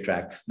the railway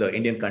tracks, the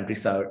Indian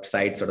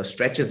countryside sort of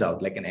stretches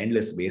out like an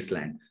endless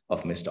wasteland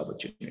of missed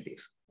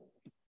opportunities.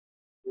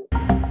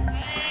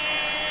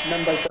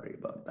 Sorry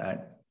about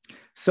that.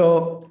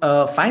 So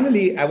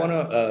finally, I want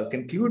to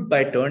conclude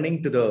by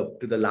turning to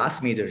the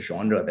last major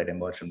genre that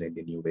emerged from the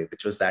Indian New Wave,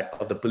 which was that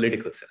of the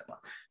political cinema.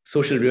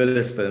 Social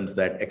realist films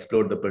that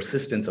explored the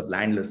persistence of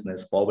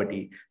landlessness,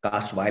 poverty,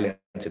 caste violence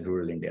in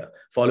rural India,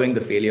 following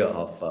the failure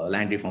of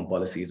land reform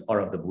policies or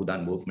of the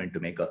Bhudan movement to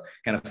make a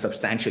kind of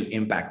substantial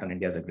impact on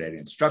India's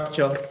agrarian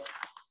structure.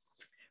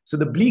 So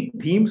the bleak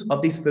themes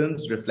of these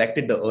films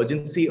reflected the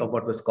urgency of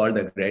what was called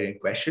the agrarian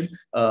question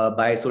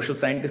by social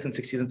scientists in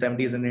 60s and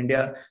 70s in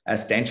India,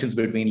 as tensions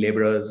between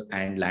laborers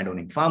and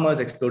landowning farmers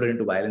exploded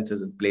into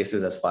violences in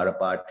places as far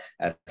apart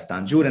as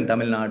Tanjore in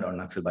Tamil Nadu or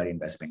Naxalbari in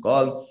West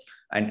Bengal.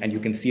 And you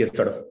can see a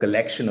sort of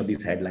collection of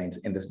these headlines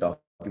in this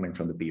document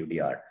from the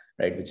PUDR,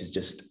 right, which is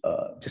just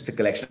a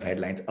collection of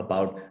headlines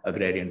about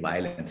agrarian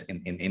violence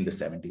in the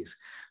 70s.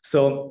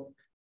 So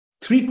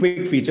 3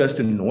 quick features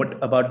to note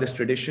about this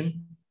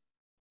tradition.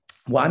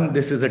 One,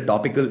 this is a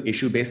topical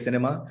issue-based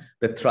cinema.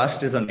 The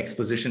thrust is on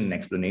exposition and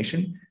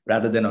explanation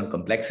rather than on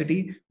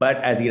complexity. But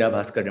as Ira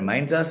Bhaskar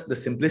reminds us, the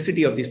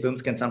simplicity of these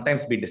films can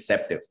sometimes be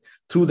deceptive.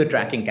 Through the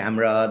tracking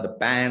camera, the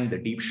pan, the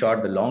deep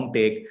shot, the long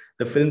take,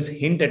 the films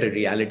hint at a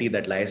reality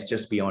that lies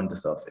just beyond the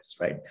surface,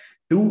 right?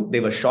 2, they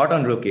were shot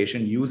on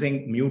location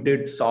using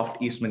muted,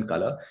 soft Eastman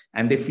color,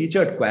 and they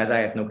featured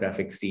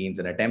quasi-ethnographic scenes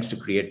and attempts to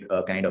create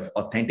a kind of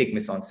authentic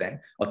mise-en-scène,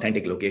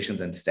 authentic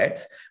locations and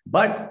sets.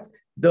 But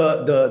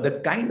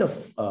the kind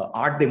of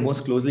art they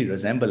most closely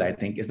resemble, I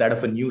think, is that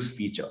of a news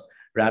feature.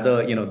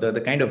 Rather,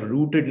 the kind of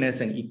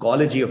rootedness and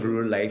ecology of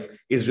rural life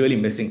is really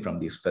missing from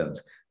these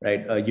films,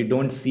 right? You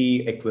don't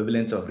see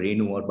equivalents of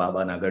Renu or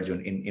Baba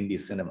Nagarjun in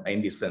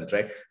these films,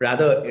 right?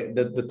 Rather,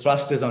 the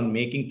thrust is on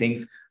making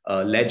things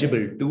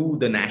legible to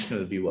the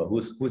national viewer,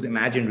 who's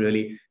imagined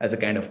really as a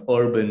kind of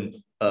urban,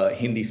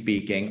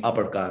 Hindi-speaking,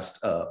 upper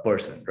caste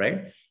person,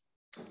 right?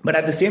 But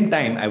at the same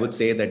time, I would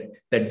say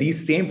that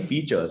these same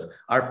features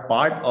are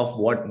part of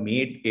what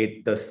made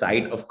it the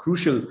site of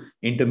crucial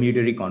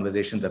intermediary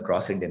conversations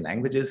across Indian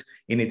languages.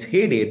 In its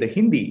heyday, the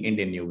Hindi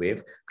Indian New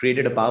Wave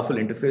created a powerful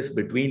interface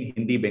between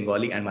Hindi,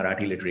 Bengali, and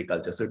Marathi literary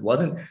culture. So it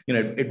wasn't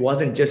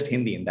just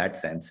Hindi in that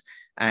sense.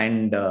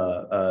 And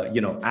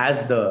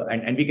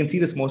and we can see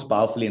this most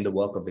powerfully in the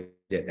work of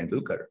Vijay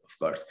Tendulkar, of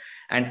course,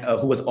 and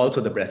who was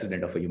also the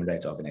president of a human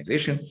rights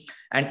organization.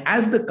 And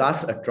as the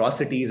caste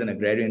atrocities and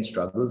agrarian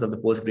struggles of the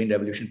post-Green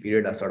Revolution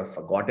period are sort of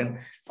forgotten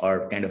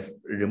or kind of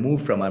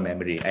removed from our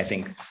memory, I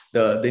think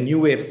the New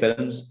Wave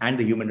films and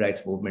the human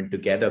rights movement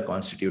together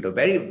constitute a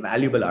very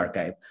valuable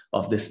archive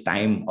of this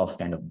time of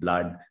kind of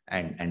blood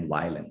and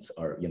violence,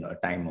 or a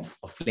time of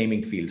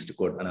flaming fields, to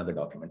quote another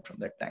document from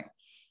that time.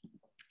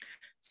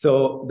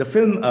 So the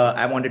film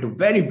I wanted to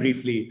very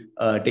briefly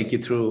take you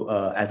through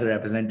as a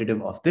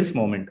representative of this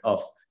moment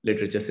of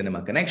literature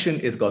cinema connection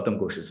is Gautam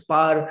Ghosh's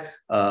Par,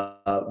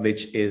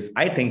 which is,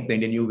 I think, the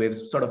Indian New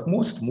Wave's sort of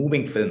most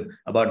moving film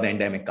about the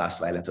endemic caste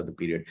violence of the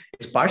period.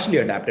 It's partially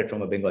adapted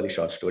from a Bengali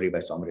short story by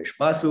Somaresh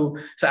Basu.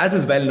 So as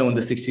is well known,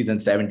 the 60s and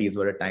 70s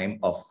were a time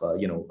of,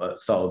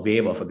 saw a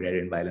wave of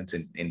agrarian violence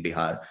in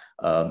Bihar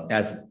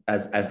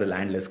as the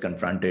landless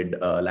confronted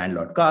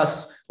landlord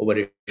castes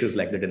over issues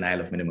like the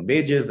denial of minimum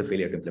wages, the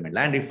failure to implement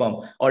land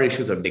reform, or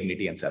issues of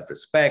dignity and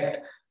self-respect.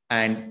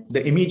 And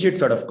the immediate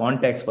sort of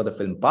context for the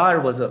film Par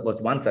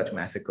was one such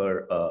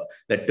massacre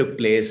that took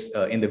place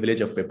in the village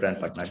of Pipra in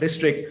Patna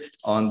district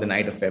on the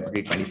night of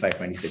February 25,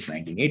 26,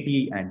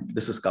 1980. And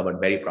this was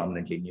covered very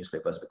prominently in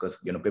newspapers because,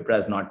 Pipra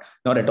is not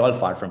at all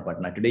far from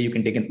Patna. Today, you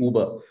can take an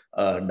Uber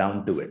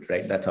down to it,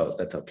 right? That's how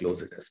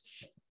close it is.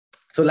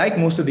 So like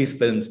most of these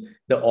films,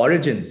 the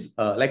origins,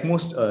 like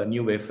most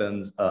New Wave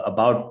films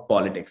about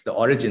politics, the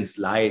origins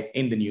lie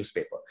in the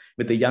newspaper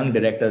with the young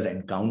director's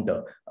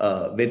encounter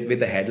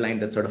with a headline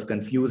that sort of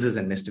confuses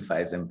and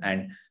mystifies him.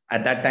 And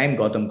at that time,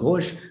 Gautam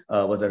Ghosh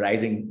was a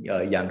rising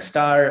young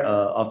star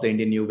of the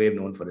Indian New Wave,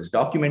 known for his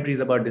documentaries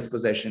about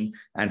dispossession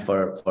and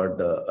for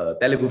the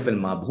Telugu film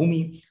Ma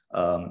Bhumi.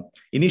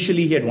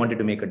 Initially, he had wanted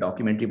to make a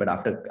documentary, but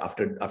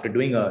after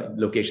doing a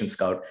location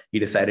scout, he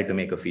decided to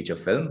make a feature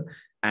film.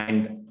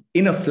 And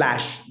in a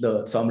flash,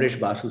 the Somresh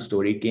Basu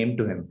story came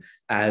to him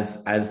as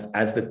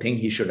the thing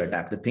he should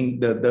adapt,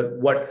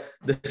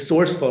 the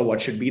source for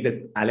what should be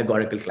the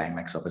allegorical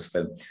climax of his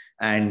film.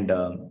 And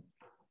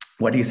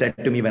what he said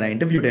to me when I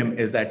interviewed him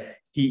is that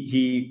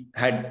he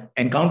had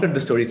encountered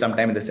the story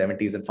sometime in the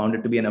 70s and found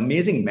it to be an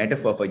amazing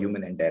metaphor for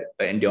human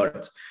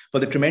endurance, for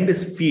the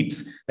tremendous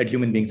feats that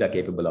human beings are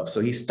capable of. So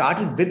he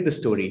started with the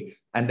story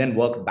and then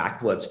worked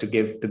backwards to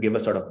give a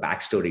sort of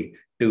backstory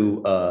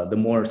to the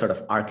more sort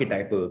of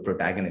archetypal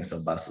protagonist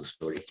of Basu's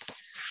story.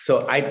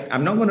 So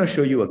I'm not going to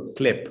show you a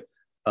clip,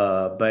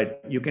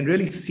 but you can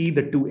really see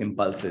the two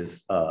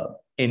impulses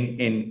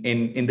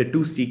in the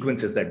two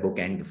sequences that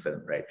bookend the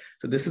film, right?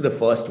 So this is the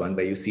first one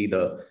where you see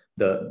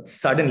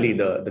suddenly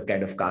the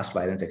kind of caste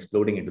violence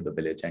exploding into the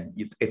village, and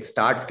it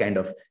starts kind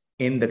of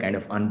in the kind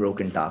of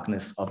unbroken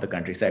darkness of the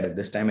countryside at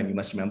this time. And you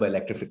must remember,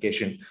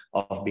 electrification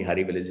of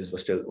Bihari villages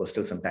was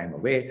still some time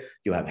away.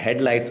 You have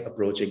headlights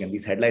approaching, and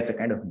these headlights are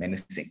kind of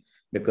menacing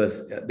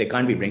because they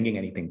can't be bringing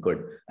anything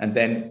good. And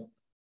then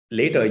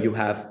later you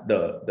have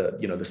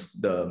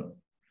the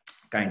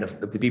kind of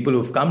the people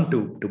who've come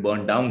to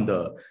burn down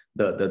the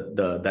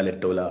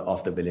Dalit Tola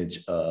of the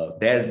village,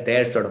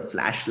 their sort of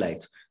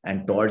flashlights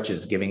and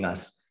torches giving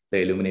us the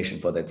illumination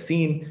for that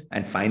scene.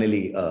 And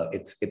finally,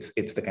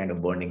 it's the kind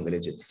of burning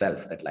village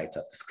itself that lights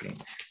up the screen.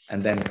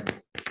 And then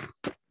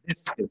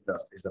this is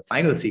the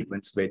final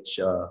sequence, which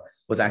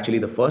was actually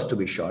the first to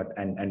be shot.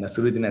 And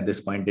Nasiruddin at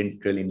this point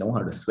didn't really know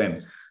how to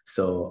swim.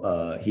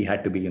 So he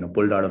had to be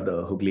pulled out of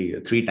the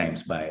Hooghly 3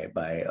 times by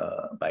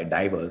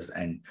divers.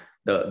 And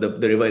the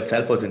river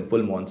itself was in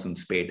full monsoon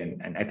spate.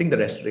 And I think the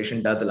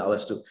restoration does allow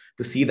us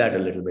to see that a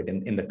little bit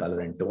in the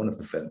color and tone of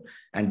the film.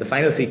 And the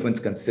final sequence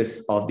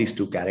consists of these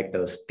two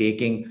characters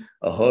taking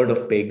a herd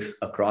of pigs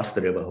across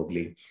the river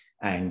Hooghly.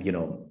 And,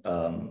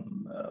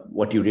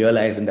 what you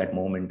realize in that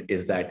moment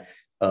is that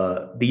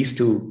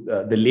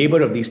the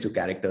labor of these two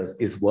characters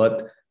is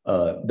worth,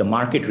 the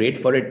market rate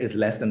for it is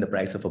less than the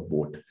price of a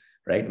boat,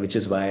 right? Which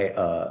is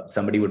why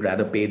somebody would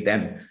rather pay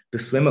them to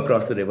swim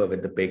across the river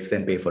with the pigs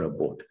than pay for a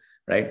boat,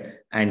 right?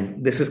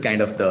 And this is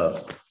kind of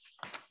the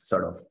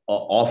sort of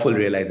awful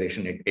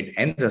realization it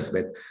ends us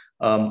with.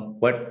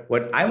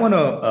 What I want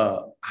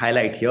to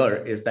highlight here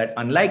is that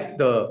unlike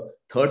the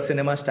third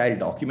cinema style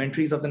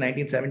documentaries of the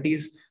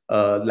 1970s,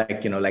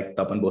 like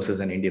Tapan Bose's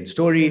An Indian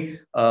Story,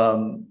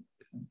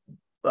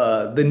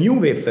 the New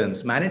Wave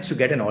films managed to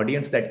get an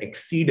audience that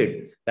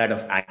exceeded that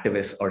of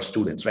activists or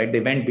students, right? They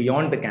went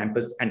beyond the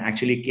campus and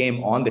actually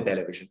came on the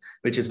television,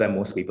 which is where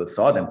most people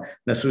saw them.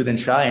 Nasiruddin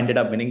Shah ended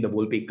up winning the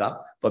Volpi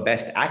Cup for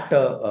Best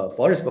Actor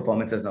for his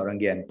performance as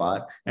Naurangi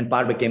and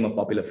Par became a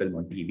popular film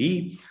on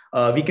TV.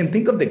 We can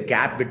think of the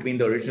gap between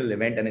the original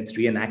event and its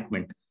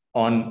reenactment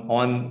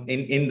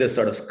in the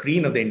sort of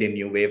screen of the Indian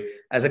New Wave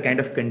as a kind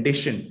of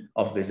condition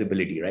of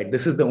visibility, right?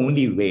 This is the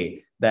only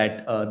way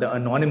that the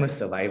anonymous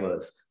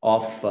survivors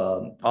of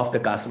the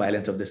caste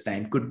violence of this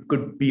time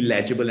could be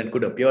legible and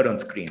could appear on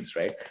screens,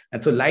 right?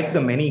 And so, like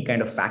the many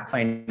kind of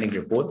fact-finding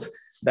reports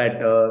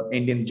that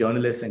Indian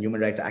journalists and human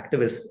rights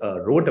activists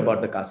wrote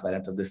about the caste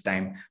violence of this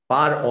time,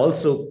 Par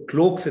also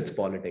cloaks its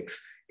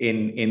politics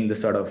in the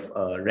sort of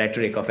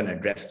rhetoric of an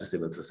address to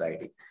civil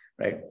society,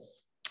 right?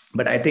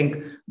 But I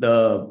think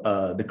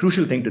the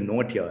crucial thing to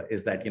note here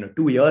is that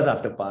 2 years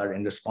after Par,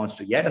 in response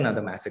to yet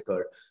another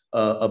massacre,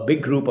 a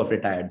big group of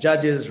retired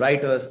judges,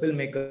 writers,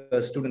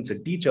 filmmakers, students,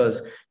 and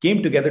teachers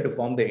came together to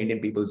form the Indian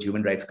People's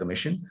Human Rights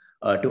Commission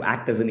to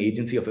act as an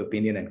agency of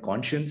opinion and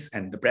conscience.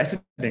 And the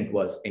precedent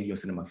was a new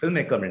cinema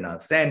filmmaker, Mrinal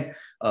Sen.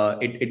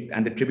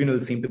 And the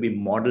tribunal seemed to be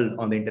modeled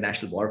on the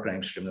International War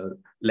Crimes Tribunal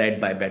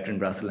led by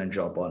Bertrand Russell and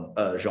Jean-Paul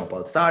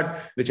Sartre,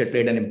 which had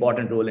played an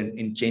important role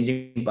in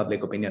changing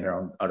public opinion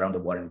around the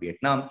war in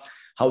Vietnam.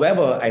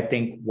 However, I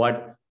think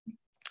what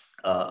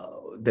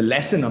the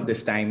lesson of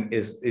this time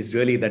is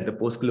really that the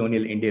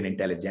post-colonial Indian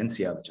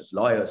intelligentsia, which is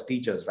lawyers,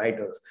 teachers,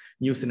 writers,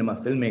 new cinema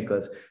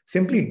filmmakers,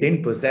 simply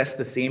didn't possess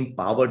the same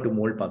power to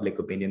mold public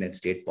opinion and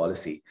state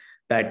policy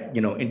that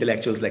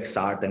intellectuals like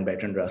Sartre and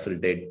Bertrand Russell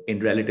did in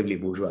relatively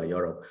bourgeois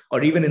Europe,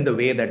 or even in the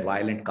way that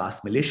violent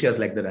caste militias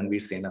like the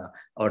Ranveer Sena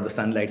or the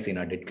Sunlight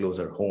Sena did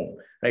closer home,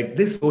 right?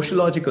 This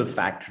sociological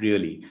fact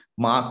really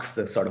marks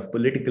the sort of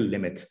political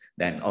limits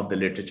then of the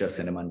literature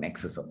cinema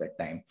nexus of that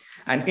time.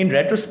 And in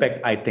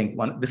retrospect, I think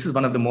this is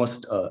one of the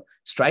most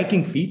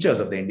striking features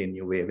of the Indian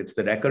New Wave. It's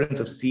the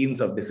recurrence of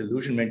scenes of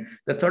disillusionment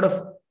that sort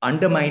of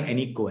undermine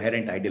any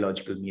coherent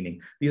ideological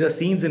meaning. These are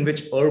scenes in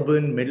which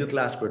urban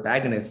middle-class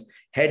protagonists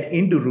head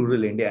into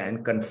rural India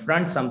and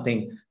confront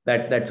something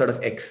that sort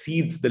of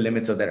exceeds the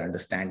limits of their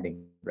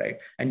understanding, right?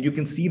 And you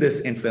can see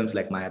this in films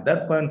like Maya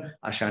Darpan,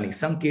 Ashani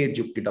Sanket,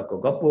 Jukti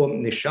Dako Goppo,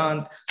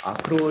 Nishant,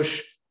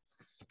 Akrosh,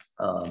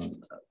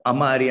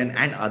 Amarian,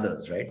 and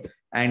others, right?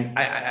 And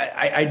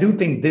I do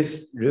think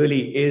this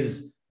really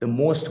is the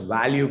most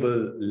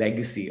valuable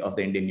legacy of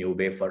the Indian New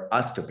Wave for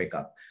us to pick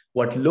up.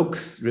 What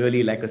looks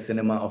really like a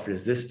cinema of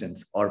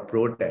resistance or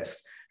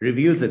protest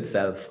reveals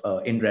itself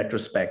in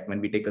retrospect, when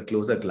we take a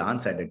closer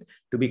glance at it,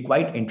 to be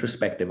quite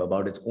introspective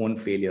about its own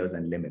failures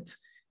and limits.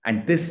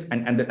 And this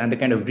and the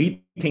kind of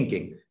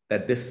rethinking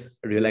that this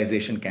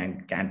realization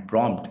can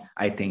prompt,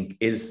 I think,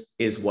 is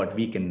what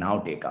we can now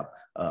take up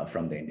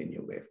from the Indian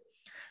New Wave.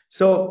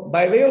 So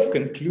by way of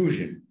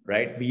conclusion,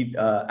 right,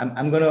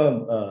 I'm going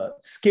to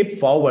skip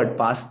forward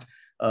past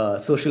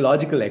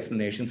sociological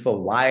explanations for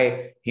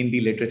why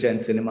Hindi literature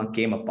and cinema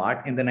came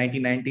apart in the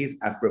 1990s.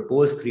 I've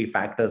proposed 3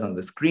 factors on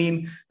the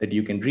screen that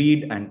you can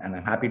read, and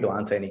I'm happy to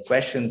answer any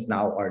questions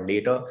now or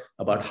later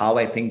about how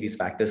I think these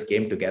factors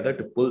came together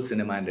to pull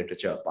cinema and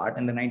literature apart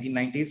in the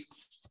 1990s.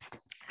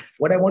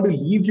 What I want to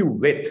leave you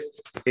with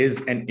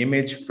is an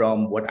image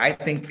from what I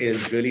think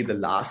is really the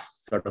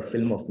last sort of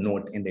film of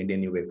note in the Indian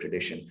New Wave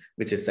tradition,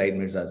 which is Said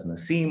Mirza's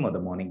Naseem, or The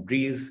Morning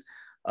Breeze.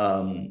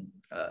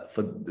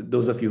 For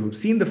those of you who've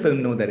seen the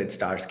film, know that it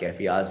stars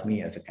Kaifi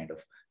Azmi as a kind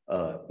of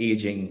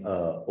aging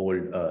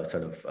old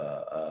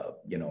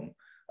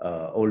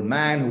old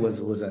man who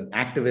was an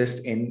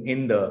activist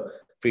in the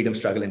freedom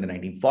struggle in the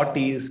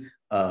 1940s.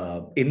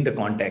 In the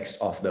context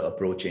of the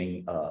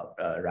approaching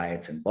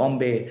riots in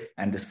Bombay.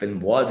 And this film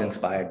was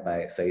inspired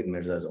by Said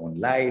Mirza's own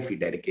life. He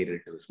dedicated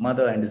it to his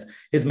mother, and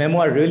his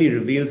memoir really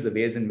reveals the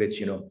ways in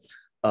which,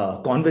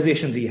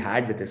 conversations he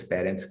had with his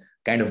parents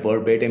kind of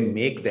verbatim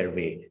make their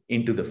way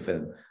into the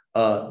film.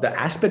 The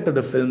aspect of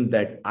the film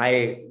that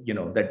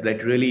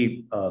that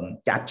really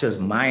captures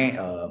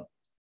my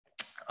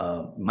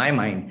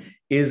mind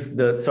is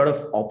the sort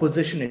of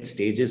opposition it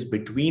stages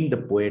between the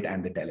poet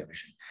and the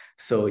television.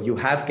 So you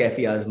have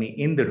Kaifi Azmi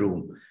in the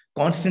room,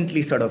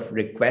 constantly sort of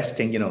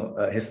requesting,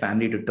 his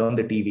family to turn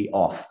the TV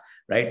off,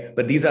 right?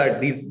 But these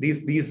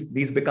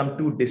become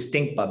 2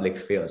 distinct public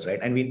spheres, right?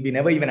 And we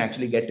never even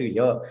actually get to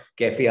hear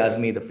Kaifi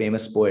Azmi, the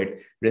famous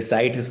poet,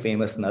 recite his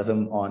famous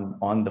nazm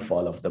on the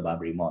fall of the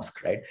Babri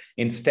Mosque, right?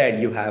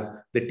 Instead, you have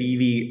the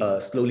TV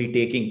slowly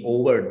taking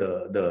over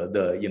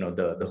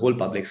the whole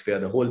public sphere,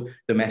 the whole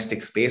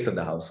domestic space of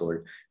the household,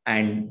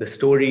 and the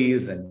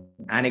stories and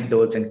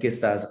anecdotes and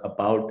kissas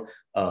about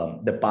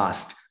the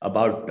past,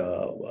 about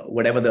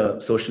whatever the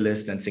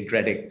socialist and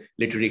syncretic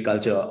literary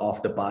culture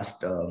of the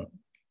past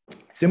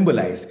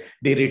symbolize,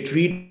 they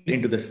retreat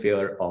into the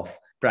sphere of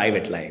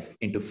private life,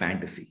 into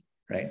fantasy,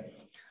 right?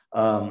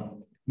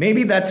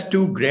 Maybe that's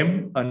too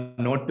grim a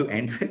note to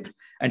end with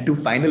and too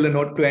final a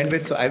note to end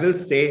with. So I will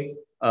say,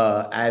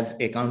 as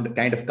a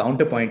kind of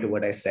counterpoint to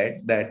what I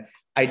said, that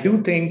I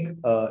do think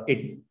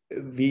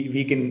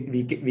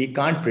we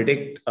can't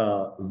predict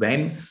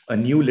when a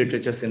new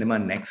literature cinema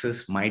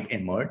nexus might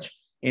emerge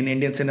in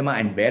Indian cinema,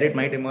 and where it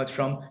might emerge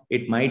from.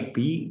 It might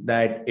be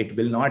that it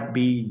will not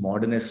be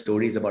modernist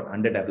stories about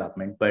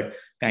underdevelopment, but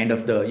kind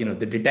of the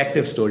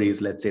detective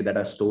stories, let's say, that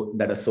are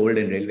sold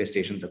in railway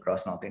stations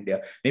across North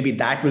India. Maybe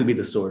that will be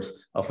the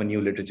source of a new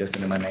literature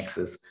cinema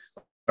nexus.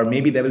 Or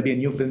maybe there will be a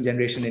new film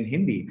generation in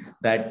Hindi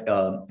that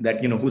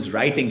whose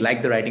writing,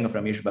 like the writing of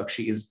Ramesh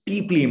Bakshi, is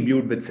deeply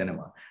imbued with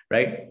cinema,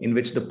 right? In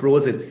which the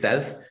prose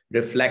itself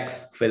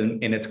reflects film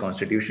in its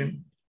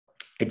constitution.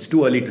 It's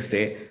too early to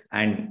say,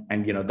 and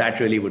that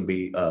really would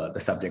be the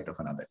subject of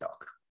another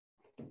talk.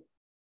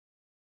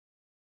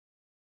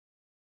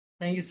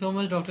 Thank you so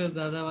much, Dr.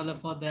 Dadawala,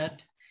 for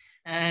that.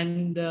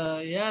 And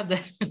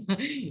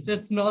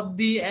that's not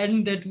the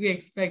end that we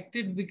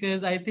expected,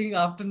 because I think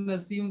after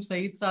Naseem,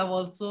 Saeed Saab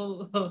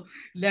also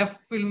left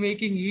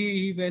filmmaking.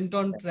 He went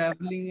on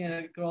traveling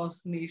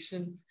across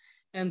nation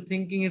and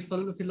thinking his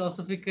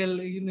philosophical,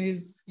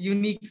 his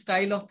unique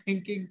style of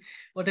thinking,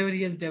 whatever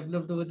he has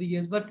developed over the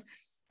years. But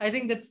I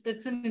think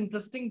that's an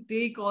interesting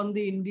take on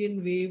the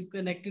Indian wave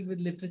connected with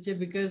literature,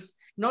 because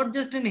not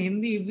just in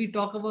Hindi, if we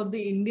talk about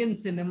the Indian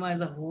cinema as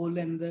a whole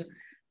and the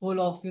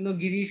whole of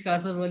Girish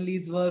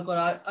Kasarwalli's work or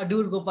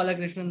Adur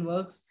Gopalakrishnan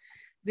works,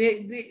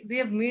 they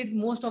have made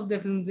most of their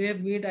films. They have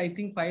made, I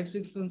think,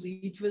 5-6 films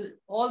each. With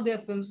all their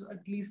films,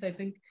 at least I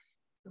think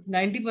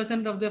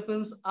 90% of their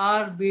films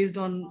are based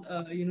on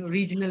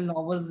regional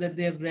novels that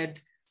they have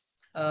read.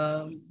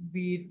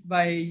 Be it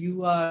by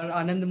U.R.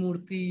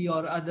 Anandamurthy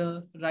or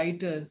other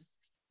writers.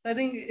 I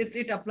think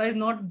it applies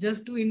not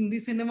just to Hindi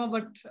cinema,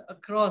 but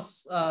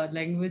across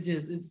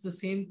languages. It's the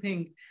same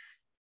thing.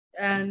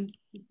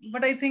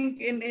 But I think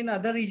in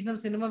other regional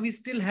cinema, we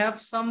still have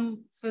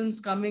some films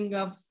coming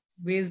up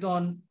based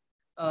on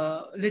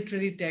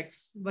literary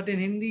texts. But in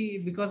Hindi,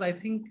 because I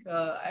think,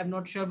 I'm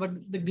not sure, but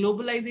the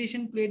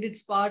globalization played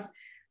its part.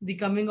 The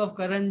coming of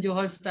Karan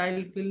Johar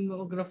style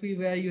filmography,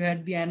 where you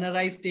had the Anna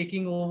Rice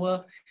taking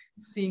over,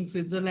 seeing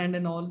Switzerland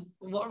and all.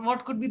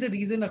 What could be the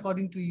reason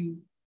according to you?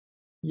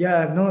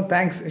 Yeah, no,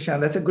 thanks,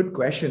 Ishan. That's a good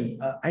question.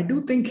 I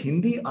do think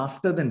Hindi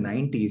after the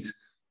 90s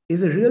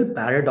is a real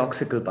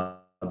paradoxical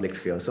public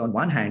sphere. So on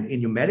one hand,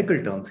 in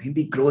numerical terms,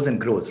 Hindi grows and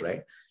grows,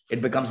 right?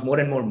 It becomes more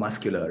and more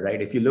muscular,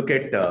 right? If you look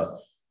at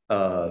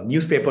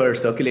newspaper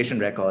circulation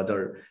records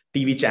or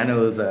TV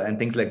channels and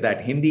things like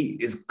that, Hindi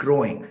is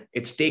growing.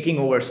 It's taking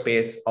over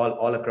space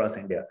all across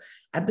India.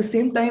 At the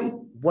same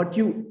time,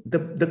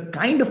 the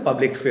kind of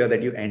public sphere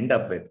that you end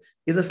up with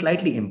is a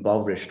slightly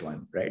impoverished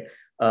one, right?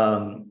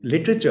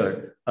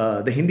 Literature,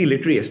 the Hindi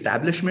literary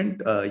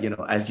establishment,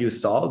 as you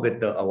saw with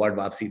the Award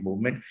Vapsi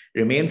movement,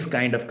 remains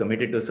kind of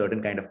committed to a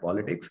certain kind of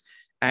politics.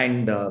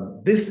 And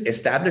this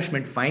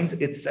establishment finds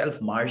itself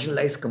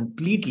marginalized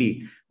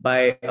completely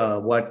by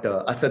what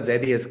Asad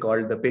Zaidi has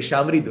called the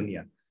Peshawari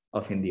dunya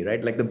of Hindi,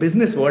 right? Like the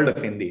business world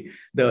of Hindi,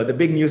 the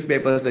big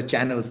newspapers, the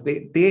channels,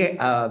 they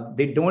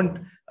don't,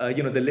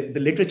 the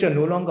literature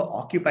no longer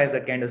occupies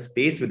that kind of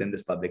space within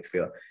this public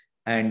sphere.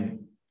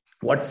 And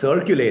what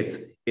circulates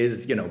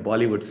is,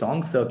 Bollywood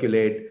songs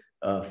circulate,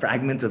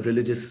 fragments of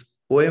religious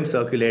poems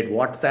circulate,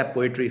 WhatsApp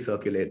poetry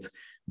circulates.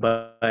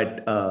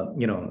 But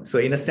so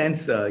in a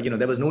sense,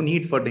 there was no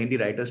need for the Hindi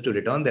writers to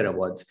return their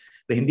awards.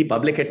 The Hindi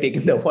public had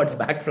taken the awards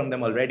back from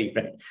them already,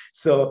 right?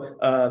 So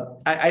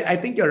I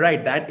think you're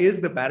right. That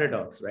is the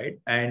paradox, right?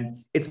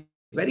 And it's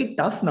very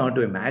tough now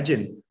to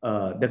imagine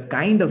the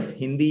kind of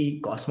Hindi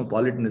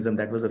cosmopolitanism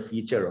that was a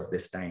feature of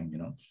this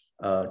time.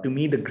 To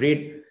me, the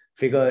great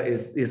figure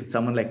is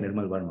someone like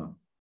Nirmal Verma.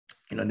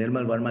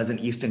 Nirmal Verma is in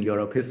Eastern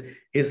Europe.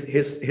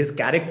 His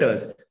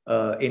characters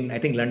in, I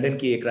think, London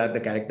Ki Ek Raat, the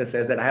character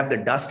says that I have the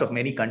dust of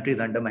many countries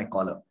under my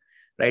collar,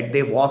 right?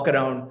 They walk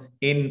around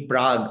in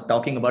Prague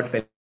talking about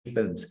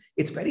films.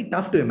 It's very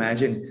tough to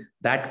imagine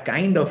that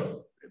kind of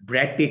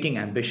breathtaking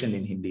ambition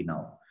in Hindi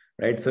now,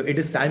 right? So it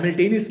is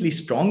simultaneously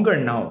stronger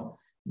now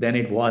than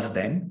it was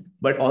then,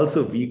 but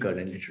also weaker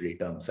in literary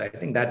terms. So I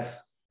think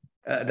that's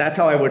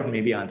how I would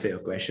maybe answer your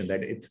question,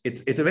 that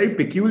it's a very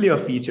peculiar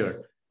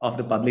feature of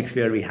the public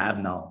sphere we have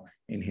now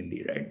in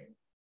Hindi, right?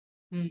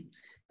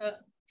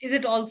 Is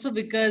it also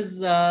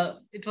because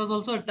it was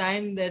also a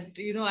time that,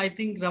 I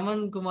think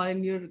Raman Kumar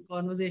in your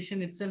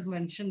conversation itself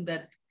mentioned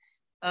that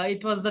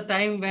it was the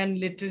time when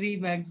literary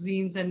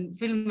magazines and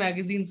film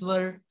magazines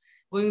were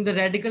going, the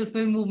radical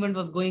film movement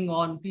was going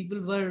on.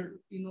 People were,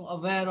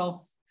 aware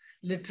of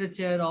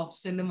literature, of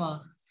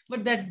cinema,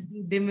 but that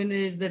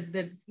diminished,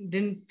 that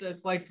didn't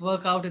quite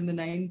work out in the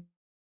 90s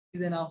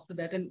and after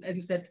that. And as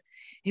you said,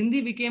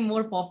 Hindi became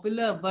more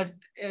popular, but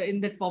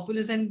in that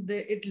popular sense,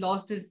 it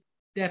lost its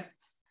depth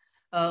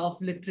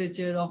of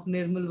literature, of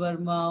Nirmal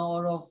Verma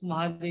or of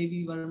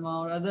Mahadevi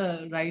Verma or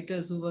other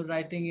writers who were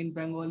writing in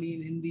Bengali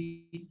and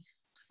Hindi.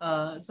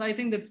 So I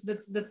think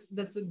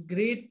that's a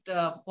great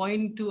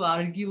point to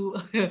argue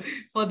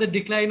for the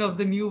decline of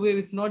the new wave.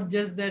 It's not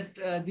just that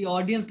the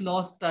audience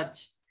lost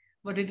touch,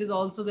 but it is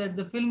also that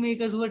the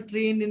filmmakers who were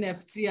trained in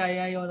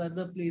FTII or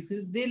other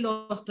places, they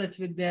lost touch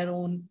with their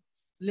own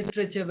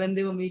literature when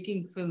they were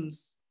making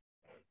films.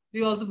 Do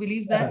you also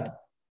believe that?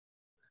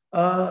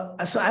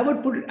 So I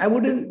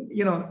wouldn't,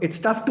 it's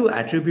tough to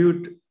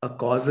attribute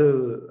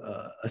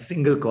a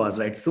single cause,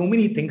 right? So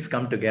many things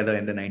come together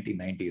in the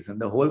 1990s, and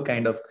the whole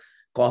kind of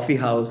coffee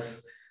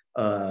house,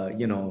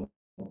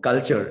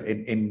 culture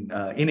in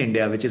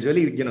India, which is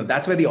really,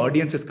 that's where the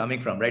audience is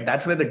coming from, right?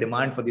 That's where the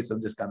demand for these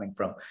films is coming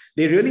from.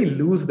 They really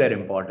lose their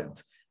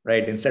importance,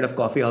 right? Instead of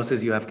coffee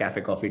houses, you have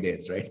cafe coffee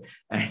days, right?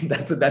 And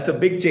that's a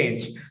big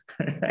change,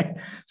 right?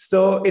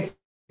 So it's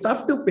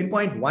tough to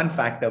pinpoint one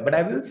factor, but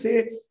I will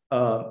say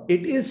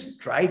it is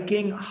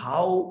striking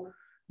how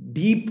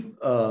deep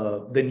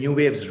the new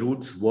wave's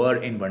roots were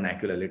in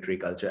vernacular literary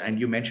culture. And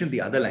you mentioned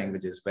the other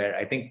languages, where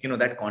I think,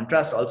 that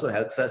contrast also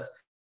helps us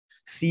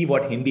see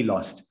what Hindi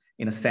lost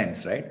in a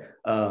sense, right?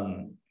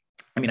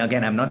 I mean,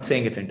 again, I'm not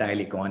saying it's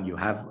entirely gone. You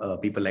have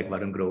people like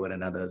Varun Grover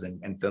and others,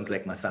 and films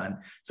like Masan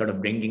sort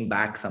of bringing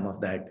back some of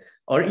that,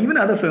 or even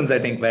other films, I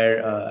think,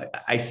 where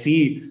I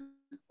see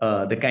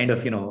the kind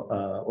of,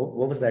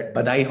 what was that?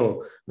 Badai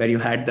Ho, where you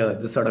had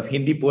the sort of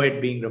Hindi poet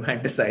being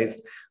romanticized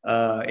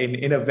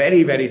in a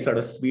very, very sort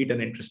of sweet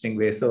and interesting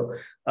way. So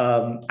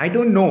I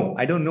don't know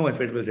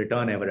if it will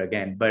return ever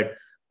again, but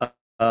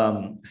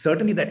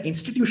certainly that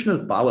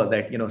institutional power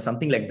that,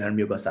 something like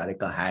Dharmyuga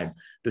Sarika had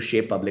to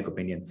shape public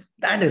opinion,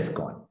 that is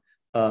gone.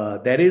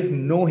 There is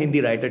no Hindi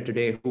writer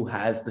today who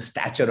has the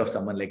stature of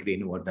someone like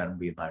Renu or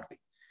Dharmveer Bharti,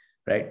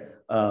 right?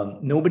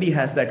 Nobody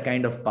has that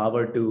kind of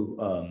power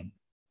to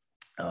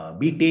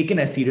be taken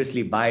as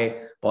seriously by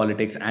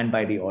politics and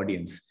by the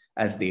audience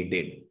as they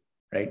did,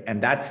 right?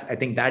 And I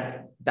think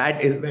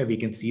that is where we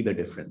can see the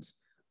difference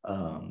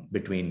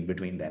between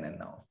then and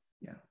now.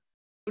 Yeah.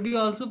 Would you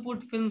also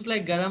put films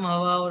like Garam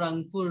Hawa or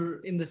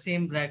Angpur in the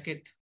same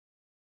bracket?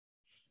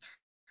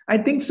 I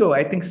think so.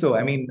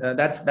 I mean,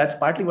 that's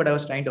partly what I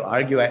was trying to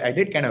argue. I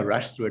did kind of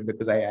rush through it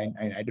because I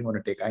didn't want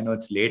to take, I know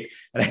it's late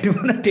and I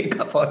didn't want to take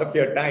up all of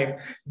your time,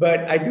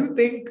 but I do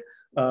think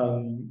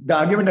the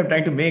argument I'm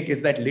trying to make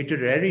is that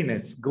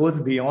literariness goes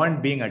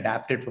beyond being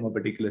adapted from a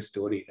particular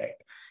story, right?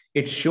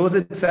 It shows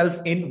itself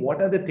in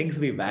what are the things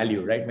we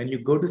value, right? When you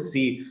go to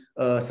see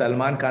a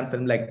Salman Khan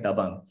film like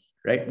Dabangg,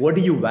 right? What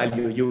do you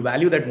value? You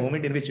value that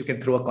moment in which you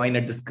can throw a coin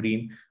at the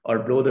screen or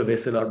blow the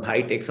whistle, or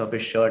Bhai takes off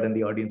his shirt and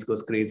the audience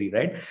goes crazy,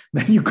 right?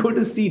 When you go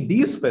to see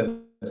these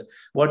films,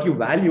 what you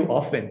value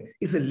often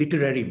is a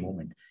literary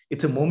moment.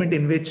 It's a moment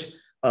in which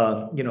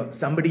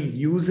somebody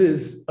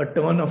uses a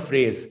turn of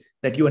phrase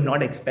that you are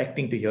not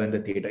expecting to hear in the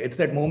theater. It's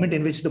that moment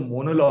in which the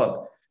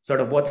monologue, sort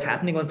of what's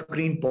happening on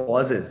screen,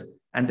 pauses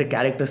and the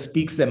character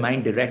speaks their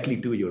mind directly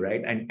to you,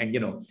 right?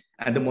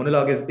 And the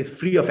monologue is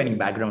free of any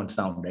background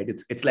sound, right?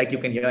 It's like you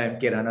can hear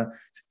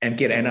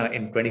MK Rana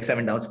in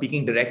 27 Down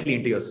speaking directly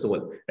into your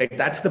soul, right?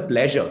 That's the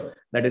pleasure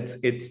that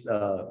it's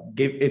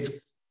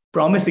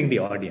promising the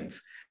audience.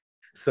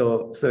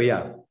 So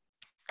yeah,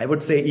 I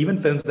would say even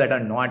films that are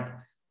not,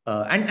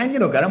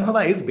 Garam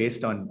Hawa is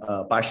based on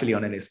partially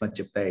on an Ismat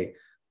Chiptai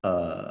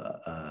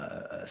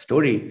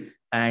story.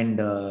 And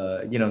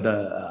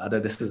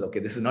this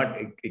is not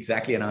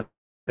exactly an answer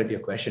to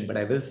your question, but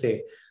I will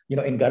say,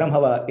 in Garam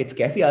Hawa, it's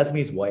Kaifi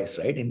Azmi's voice,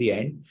 right, in the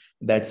end,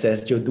 that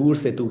says, "Jo dur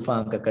se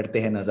tufan ka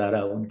karte hai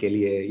nazara, unke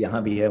liye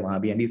yahan bhi hai,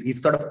 wahan bhi." And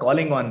he's sort of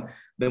calling on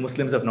the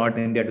Muslims of North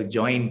India to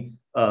join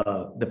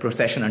the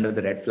procession under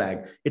the red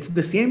flag. It's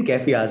the same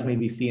Kaifi Azmi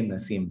we see in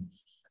Naseem,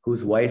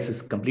 whose voice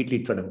is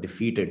completely sort of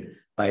defeated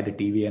by the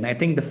TV. And I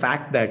think the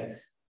fact that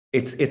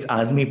it's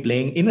Azmi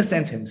playing, in a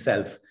sense,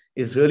 himself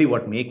is really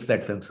what makes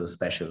that film so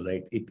special,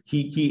 right?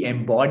 He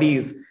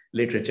embodies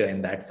literature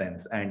in that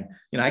sense. And,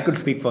 I could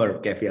speak for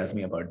Kaifi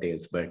Azmi about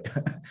days, but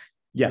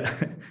yeah.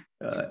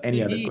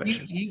 Any other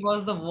question? He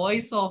was the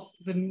voice of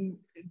the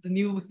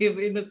new wave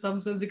in some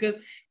sense, because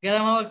Garam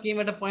Hawa came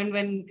at a point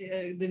when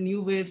the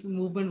new wave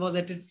movement was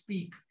at its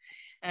peak.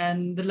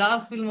 And the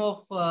last film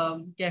of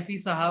Kaifi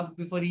Sahab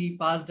before he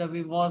passed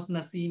away was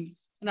Naseem.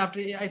 And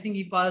after, I think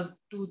he passed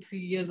 2-3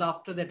 years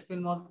after that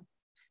film, or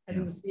I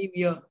think the same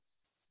year,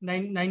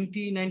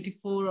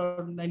 1994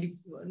 or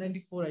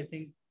 94, I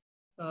think.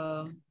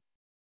 I'm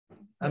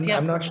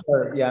not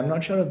sure. Yeah, I'm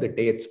not sure of the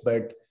dates,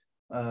 but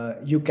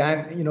you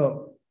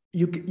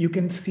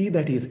can see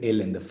that he's ill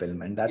in the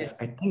film, and I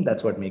think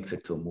that's what makes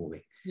it so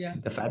moving. Yeah.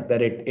 The fact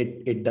that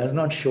it does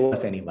not show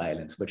us any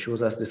violence, but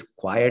shows us this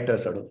quieter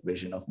sort of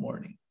vision of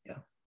mourning. Yeah.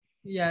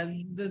 Yeah,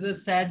 the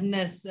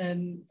sadness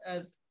and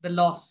the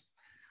loss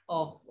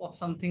of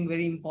something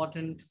very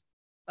important.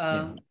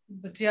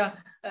 But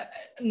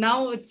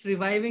now it's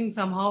reviving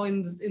somehow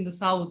in the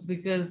South,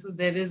 because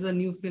there is a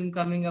new film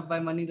coming up by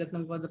Mani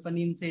Ratnam called The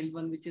Panniyin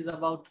Selvan, which is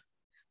about,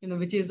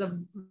 which is a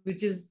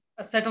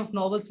set of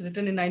novels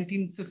written in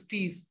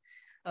 1950s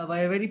by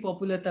a very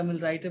popular Tamil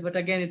writer. But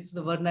again, it's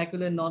the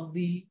vernacular, not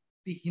the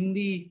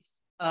Hindi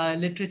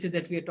literature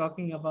that we are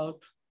talking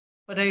about.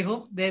 But I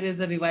hope there is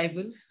a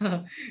revival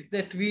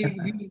that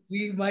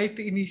we might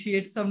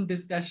initiate some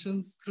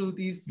discussions through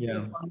these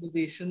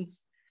conversations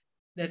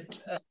that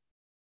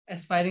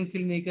aspiring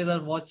filmmakers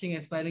are watching,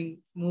 aspiring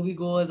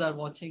moviegoers are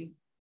watching.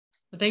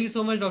 So thank you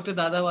so much, Dr.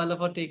 Dadawala,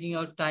 for taking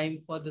out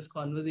time for this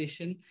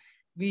conversation.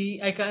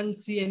 I can't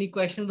see any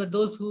questions, but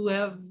those who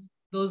will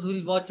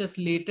watch us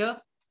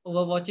later, or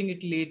were watching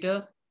it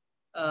later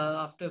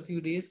after a few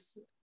days,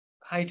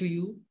 hi to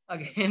you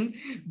again.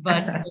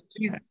 But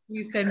please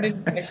send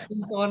in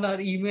questions on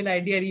our email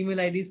ID. Our email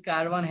ID is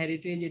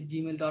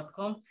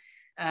carvanheritage@gmail.com.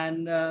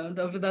 And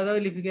Dr.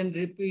 Dadawala, if you can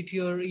repeat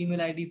your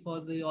email ID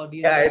for the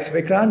audience. Yeah, it's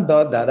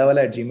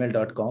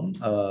vikrant.dadawala@gmail.com,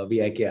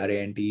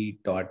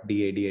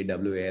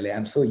 vikrant.dadawala.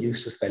 I'm so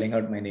used to spelling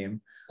out my name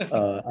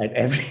at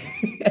every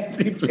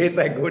place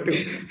I go to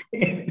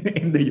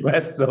in the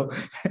US. So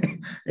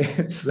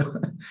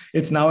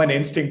it's now an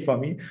instinct for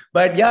me.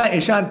 But yeah,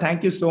 Ishan,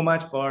 thank you so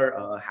much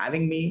for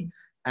having me.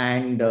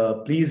 And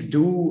please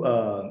do,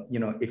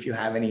 if you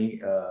have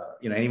any,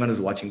 anyone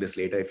who's watching this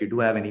later, if you do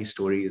have any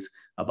stories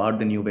about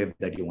the new wave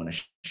that you want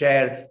to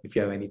share, if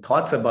you have any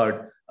thoughts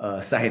about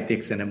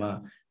Sahityak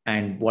cinema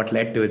and what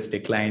led to its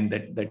decline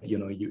that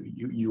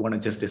you want to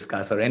just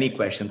discuss, or any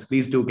questions,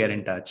 please do get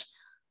in touch.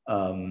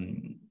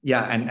 And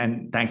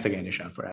thanks again, Ishan, for having me.